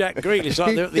pitch to Jack Grealish,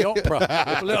 like they're at the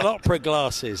opera. Little opera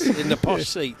glasses in the posh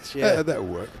seats. Yeah, that'll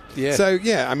work. Yeah. So,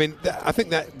 I think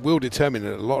that will determine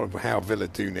a lot of how Villa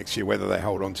do next year, whether they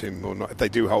hold on to him or not. If they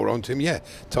do hold on to him,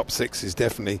 top six is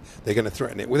definitely, they're going to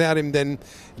threaten it. Without him, then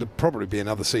it'll probably be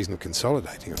another season of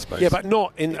consolidating, I suppose. Yeah, but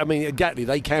not in. I mean, exactly.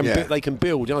 They can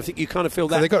build. And I think you kind of feel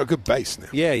that they've got a good base now.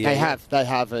 Yeah. They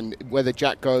have, and whether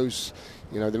Jack goes,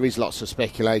 there is lots of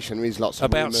speculation. There is lots of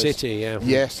about rumours. City. Yeah.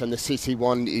 Yes, and the City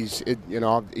one is,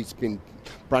 it's been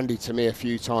brandied to me a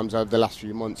few times over the last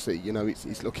few months that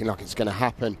it's looking like it's going to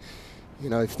happen.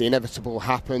 If the inevitable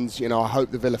happens, I hope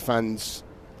the Villa fans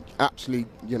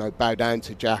absolutely, bow down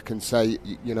to Jack and say,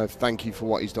 thank you for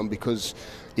what he's done, because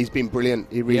he's been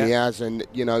brilliant. He really has, and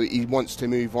he wants to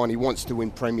move on. He wants to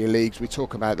win Premier Leagues. We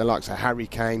talk about the likes of Harry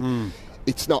Kane.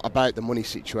 It's not about the money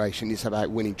situation. It's about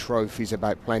winning trophies,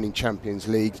 about playing in Champions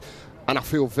Leagues, and I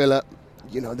feel Villa,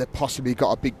 they've possibly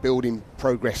got a big building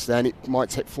progress there, and it might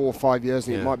take 4 or 5 years,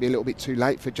 and it might be a little bit too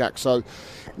late for Jack. So,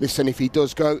 listen, if he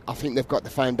does go, I think they've got the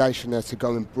foundation there to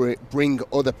go and bring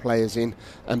other players in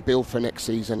and build for next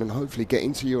season and hopefully get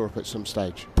into Europe at some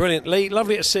stage. Brilliant, Lee.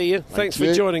 Lovely to see you. Thanks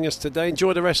for joining us today.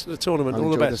 Enjoy the rest of the tournament. All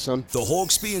the best. The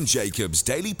Hawksbee and Jacobs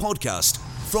Daily Podcast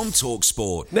from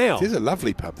TalkSport. Now, it is a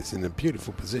lovely pub. It's in a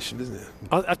beautiful position, isn't it?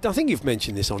 I think you've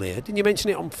mentioned this on air. Didn't you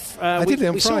mention it on? I did it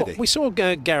on Friday. We saw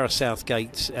Gareth Southgate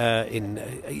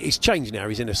he's changed now.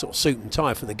 He's in a sort of suit and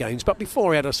tie for the games, but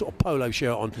before he had a sort of polo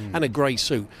shirt on and a grey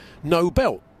suit. No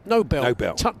belt.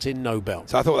 Tucked in, no belt.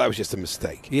 So I thought that was just a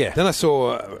mistake. Yeah. Then I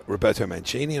saw Roberto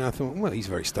Mancini, and I thought, well, he's a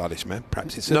very stylish man.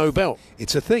 Perhaps it's no belt.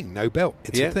 It's a thing. No belt.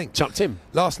 It's a thing. Tucked in.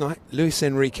 Last night, Luis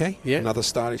Enrique, another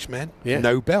stylish man. Yeah.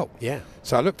 No belt. Yeah.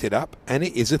 So I looked it up, and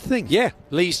it is a thing. Yeah.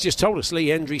 Lee's just told us. Lee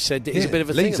Hendry said that he's a bit of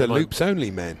a thing. Lee's a loops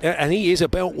only man. And he is a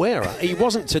belt wearer. He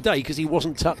wasn't today because he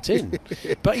wasn't tucked in.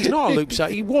 But he's not a loops.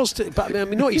 He was. But I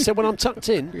mean, he said, when I'm tucked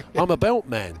in, I'm a belt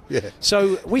man. Yeah.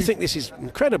 So we think this is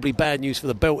incredibly bad news for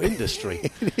the belt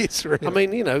industry. It's really. I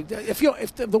mean,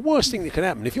 if the worst thing that can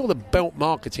happen, if you're the belt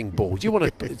marketing board, you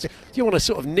want to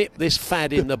sort of nip this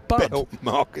fad in the bud. Belt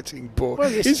marketing board.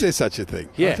 Well, is there such a thing?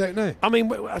 Yeah. I don't know. I mean,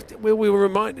 we were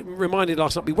reminded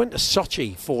last night. We went to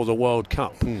Sochi for the World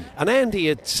Cup, and Andy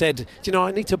had said,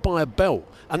 I need to buy a belt.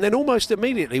 And then almost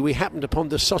immediately we happened upon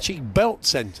the Sochi Belt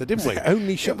Centre, didn't we? The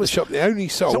only shop that only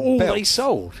sold all belts. They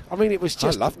sold. I mean, it was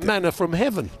just manna from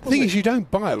heaven. The thing is, you don't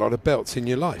buy a lot of belts in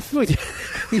your life.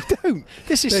 You don't.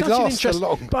 This is such an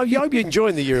interesting. But I hope you're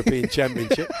enjoying the European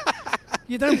Championship.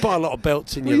 You don't buy a lot of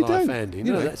belts in your life, Andy.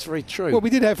 No, that's very true. Well, we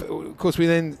did have, of course, we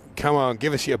then come on,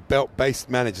 give us your belt-based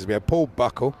managers. We had Paul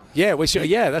Buckle. Yeah, let's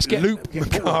get Luke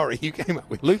Macari. You came up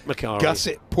with Luke Macari.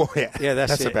 Gusset Poyet. Yeah,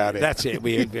 that's about it. That's it.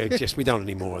 We don't want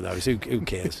any more of those. Who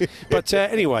cares? But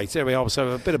anyway, there we are. So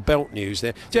a bit of belt news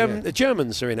there. The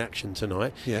Germans are in action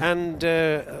tonight, and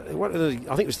I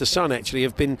think it was the Sun actually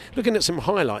have been looking at some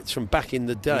highlights from back in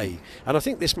the day, and I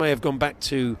think this may have gone back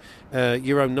to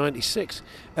Euro '96.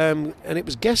 And it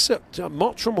was guests at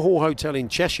Mottram Hall Hotel in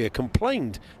Cheshire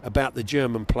complained about the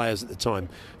German players at the time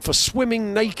for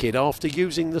swimming naked after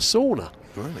using the sauna.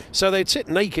 Really? So they'd sit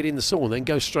naked in the sauna, then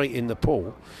go straight in the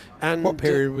pool. And what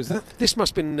period was that? This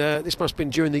must have been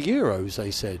during the Euros,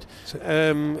 they said,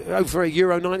 over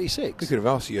Euro '96. We could have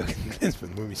asked Jurgen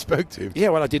Klinsmann when we spoke to him. Yeah,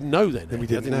 well, I didn't know then. We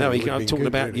didn't know. I was talking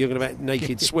about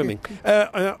naked swimming.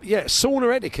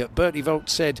 Sauna etiquette. Bertie Volt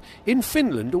said, in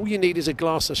Finland, all you need is a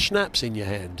glass of schnapps in your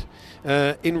hand.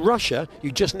 In Russia,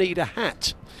 you just need a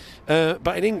hat.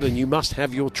 But in England, you must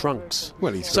have your trunks.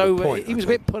 Well, he's got a point, he was a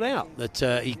bit put out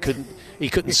that he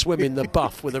couldn't swim in the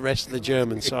buff with the rest of the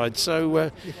German side.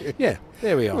 So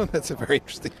there we are. Well, that's a very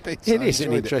interesting piece. It is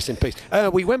an interesting piece.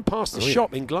 We went past a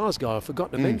shop in Glasgow. I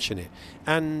forgot to mention it,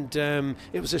 and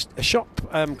it was a shop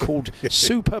called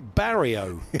Super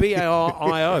Barrio,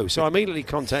 Bario. So I immediately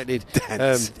contacted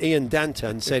Ian Danta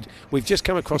and said, "We've just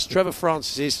come across Trevor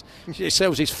Francis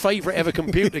sells his favourite ever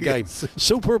computer game,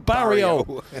 Super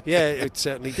Barrio." Yeah, it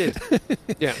certainly did.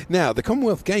 Yeah. Now, the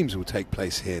Commonwealth Games will take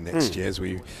place here next year, as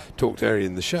we talked earlier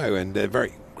in the show, and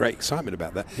very great excitement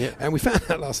about that. Yeah. And we found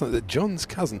out last night that John's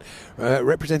cousin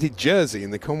represented Jersey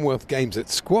in the Commonwealth Games at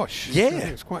squash. Yeah. So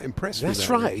I was quite impressed with that. That's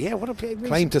right. Yeah, what a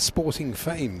claim to sporting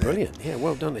fame there. Brilliant. Yeah,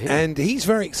 well done to him. And he's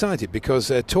very excited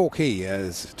because Torquay,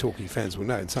 as Torquay fans will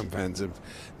know, and some fans of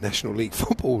National League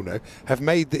football know, have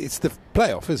made it's the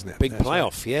playoff, isn't it? Big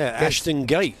playoff, yeah. Ashton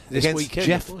Gate this weekend.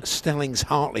 Jeff Stelling's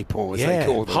Hartlepool, as they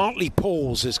call them.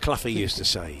 Hartlepool, as Cloughie used to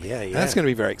say. Yeah. That's going to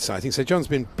be very exciting. So John's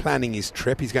been planning his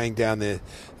trip. He's going down there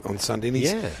on Sunday. And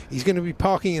he's going to be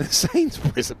parking in a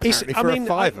Sainsbury's apparently for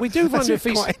a £5. We do wonder if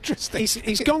interesting.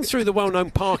 He's gone through the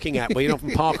well-known parking app where you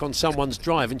often park on someone's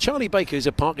drive. And Charlie Baker is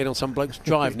parking on some bloke's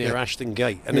drive near Ashton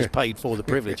Gate and has paid for the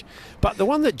privilege. But the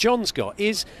one that John's got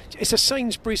it's a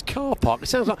Sainsbury's car park. It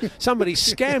sounds like somebody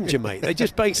scammed you, mate. They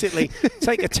just basically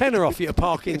take a tenner off you to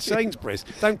park in Sainsbury's.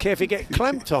 Don't care if you get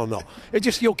clamped or not.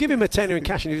 You'll give him a tenner in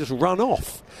cash and he'll just run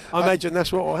off. I imagine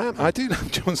that's what will happen. I do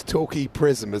love John's Torquay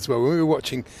Prism as well. When we were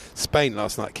watching Spain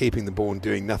last night, keeping the ball and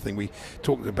doing nothing, we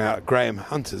talked about Graham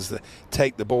Hunter's the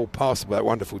Take the Ball Passable, that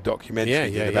wonderful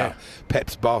documentary about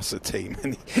Pep's Barca team,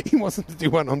 and he wanted to do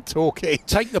one on Torquay.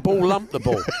 Take the ball, lump the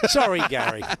ball. Sorry,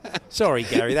 Gary.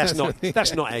 That's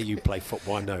not how you play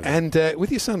football. I know. And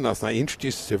with your son last night, he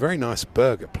introduced us to a very nice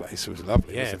burger place. It was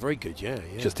lovely. Yeah, very good. Yeah.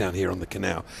 Just down here on the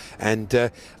canal, and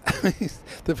the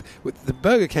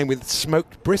burger came with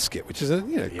smoked brisket, which is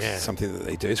something that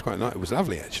they do. It's quite nice. It was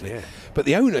lovely actually. Yeah. But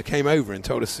the owner came over and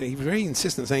told us, he was very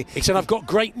insistent, saying, he said, "I've got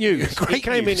great news." He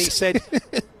came in, he said,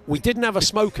 "We didn't have a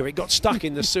smoker. It got stuck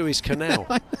in the Suez Canal."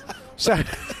 So,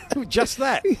 just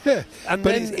that. Yeah. And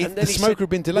but then the smoker had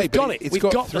been delayed. We've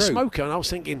got the smoker, and I was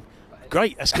thinking,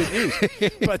 great, that's good news.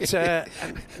 But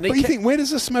you think, where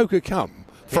does the smoker come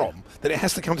from? That it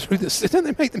has to come through the... Don't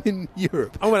they make them in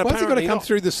Europe? Oh, well, why has it got to come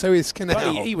through the Suez Canal?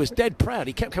 Well, he was dead proud.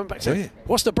 He kept coming back saying,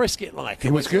 "What's the brisket like?"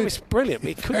 It was good. It was brilliant.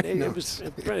 It was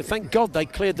brilliant. Thank God they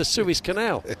cleared the Suez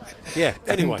Canal. Yeah,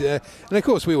 anyway. And of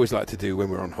course, we always like to do,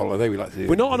 when we're on holiday, we like to do...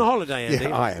 We're not on holiday, Andy.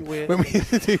 Yeah, I am. When we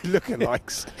do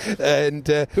lookalikes. And,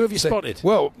 who have you spotted?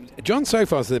 Well, John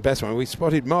Sofar's the best one. We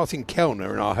spotted Martin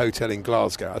Kellner in our hotel in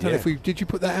Glasgow. I don't know if did you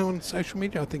put that out on social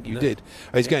media? I think you did.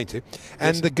 Oh, he's going to.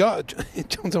 And the guard...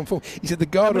 John's on form. He said the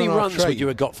guard on runs would you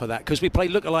have got for that? Because we play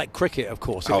lookalike cricket, of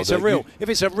course. If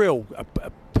it's a real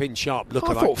pin sharp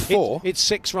lookalike, I thought 4. It's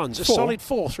 6 runs, a 4. solid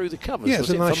 4 through the covers. Yeah, it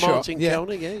was a nice for Martin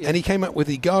Kellner? Yeah. And he came up with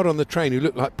the guard on the train who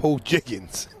looked like Paul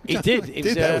Jiggins. He did. He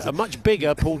was a much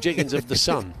bigger Paul Jiggins of the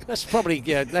Sun. That's probably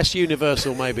less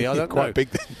universal, maybe. I don't know. Quite big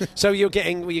then. So you're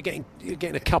getting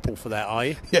a couple for that, are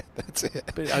you? Yeah, that's it.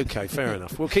 But, okay, fair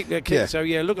enough. We'll keep. So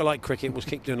lookalike cricket. We'll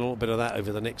keep doing a little bit of that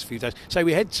over the next few days. So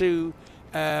we head to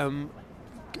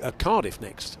Cardiff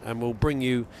next, and we'll bring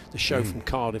you the show from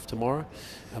Cardiff tomorrow,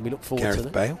 and we look forward to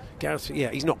that. Bale? Gareth,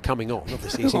 he's not coming on,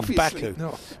 obviously. He's in Baku.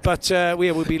 Not. But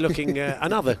we'll be looking,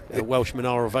 another Welshmen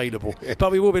are available, but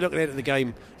we will be looking at the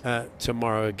game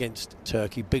tomorrow against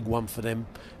Turkey. Big one for them.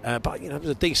 But it was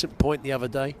a decent point the other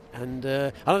day, and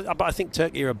but I think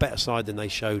Turkey are a better side than they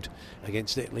showed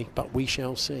against Italy, but we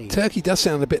shall see. Turkey does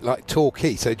sound a bit like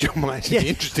Torquay, so John might actually be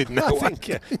interested in that I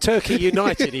think Turkey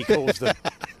United, he calls them.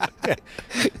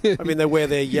 I mean, they wear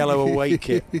their yellow away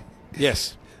kit.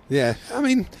 Yes. Yeah, I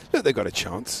mean, look, they've got a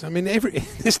chance. I mean,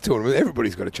 this tournament,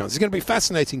 everybody's got a chance. It's going to be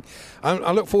fascinating.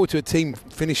 I look forward to a team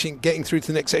getting through to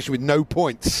the next section with no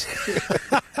points.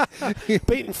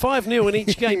 Beaten 5-0 in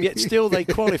each game, yet still they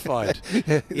qualified.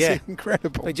 It's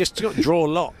incredible. They just got to draw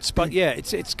lots. But yeah,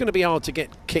 it's going to be hard to get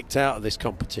kicked out of this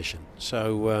competition.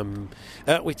 So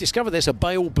we've discovered there's a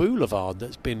Bale Boulevard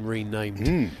that's been renamed.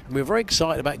 And we're very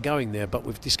excited about going there, but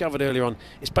we've discovered earlier on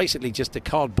it's basically just a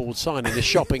cardboard sign in a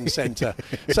shopping centre.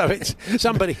 So it's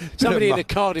somebody in a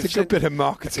Cardiff. It's a good bit of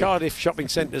marketing. Cardiff shopping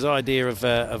centre's idea of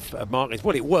marketing.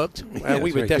 Well, it worked.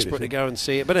 We were desperate to go and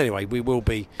see it, but anyway, we will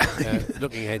be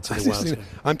looking ahead to the World Cup.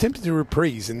 I'm tempted to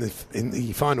reprise in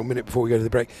the final minute before we go to the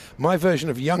break my version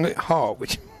of Young at Heart,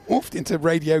 which morphed into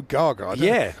Radio Gaga.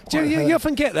 You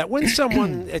often get that when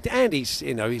someone Andy's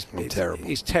terrible.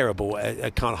 He's terrible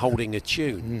at kind of holding a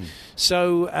tune.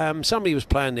 So somebody was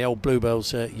playing the old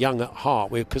Bluebells Young at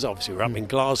Heart, because obviously we're up in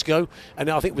Glasgow, and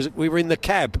I think we were in the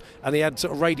cab and they had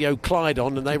sort of Radio Clyde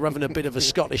on, and they were having a bit of a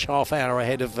Scottish half hour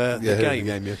ahead of the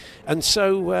game. And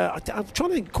so I'm trying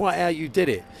to think quite how you did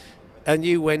it, and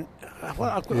you went, well,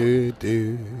 I've got See,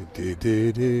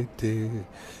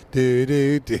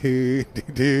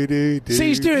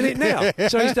 he's doing it now.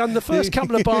 So he's done the first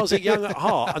couple of bars at Young at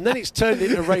Heart, and then it's turned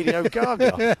into Radio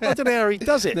Gaga. I don't know how he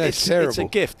does it. It's terrible. It's a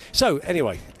gift. So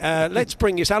anyway, let's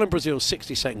bring you. It's Alan Brazil's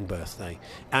 62nd birthday,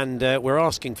 and we're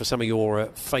asking for some of your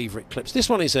favourite clips. This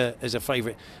one is a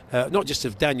favourite, not just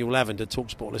of Daniel Lavender,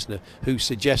 TalkSport listener, who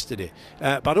suggested it,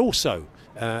 but also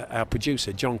our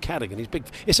producer John Cadogan.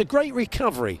 It's a great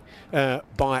recovery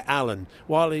by Alan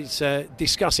while he's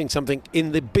discussing something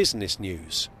in the business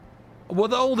news.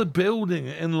 With all the building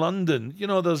in London,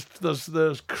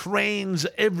 there's cranes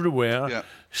everywhere. Yeah.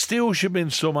 Steel should be in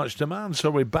so much demand,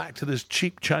 so we're back to this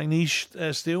cheap Chinese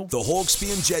steel. The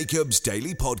Hawksbee and Jacobs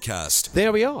Daily Podcast.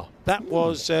 There we are. That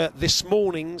was this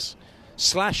morning's /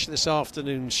 this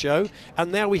afternoon's show,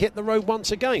 and now we hit the road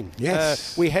once again.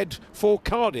 Yes. We head for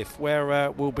Cardiff,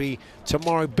 where we'll be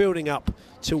tomorrow building up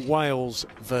to Wales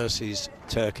versus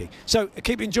Turkey. So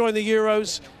keep enjoying the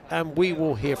Euros, and we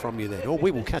will hear from you then, or we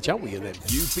will catch up with you then.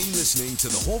 You've been listening to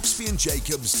the Hawksbee and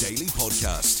Jacobs Daily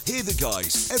Podcast. Hear the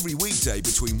guys every weekday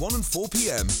between 1 and 4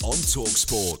 p.m. on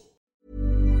TalkSport.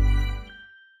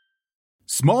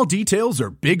 Small details are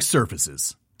big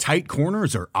surfaces. Tight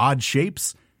corners are odd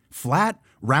shapes. Flat,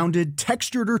 rounded,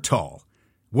 textured, or tall.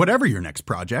 Whatever your next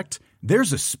project,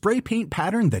 there's a spray paint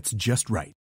pattern that's just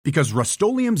right. Because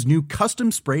Rust-Oleum's new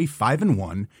Custom Spray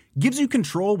 5-in-1 gives you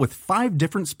control with 5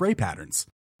 different spray patterns.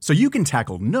 So you can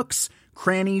tackle nooks,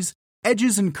 crannies,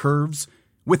 edges, and curves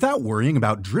without worrying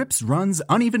about drips, runs,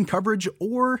 uneven coverage,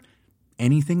 or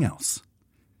anything else.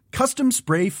 Custom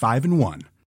Spray 5-in-1.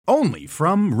 Only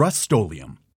from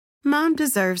Rust-Oleum. Mom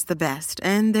deserves the best,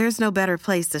 and there's no better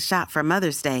place to shop for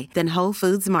Mother's Day than Whole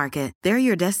Foods Market. They're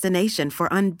your destination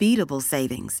for unbeatable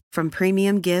savings, from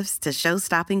premium gifts to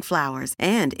show-stopping flowers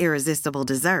and irresistible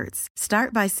desserts.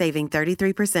 Start by saving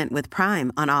 33% with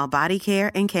Prime on all body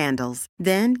care and candles.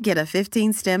 Then get a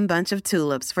 15-stem bunch of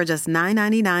tulips for just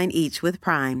 $9.99 each with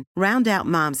Prime. Round out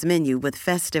Mom's menu with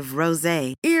festive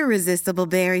rosé, irresistible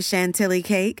berry chantilly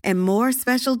cake, and more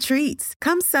special treats.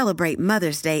 Come celebrate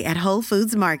Mother's Day at Whole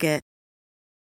Foods Market.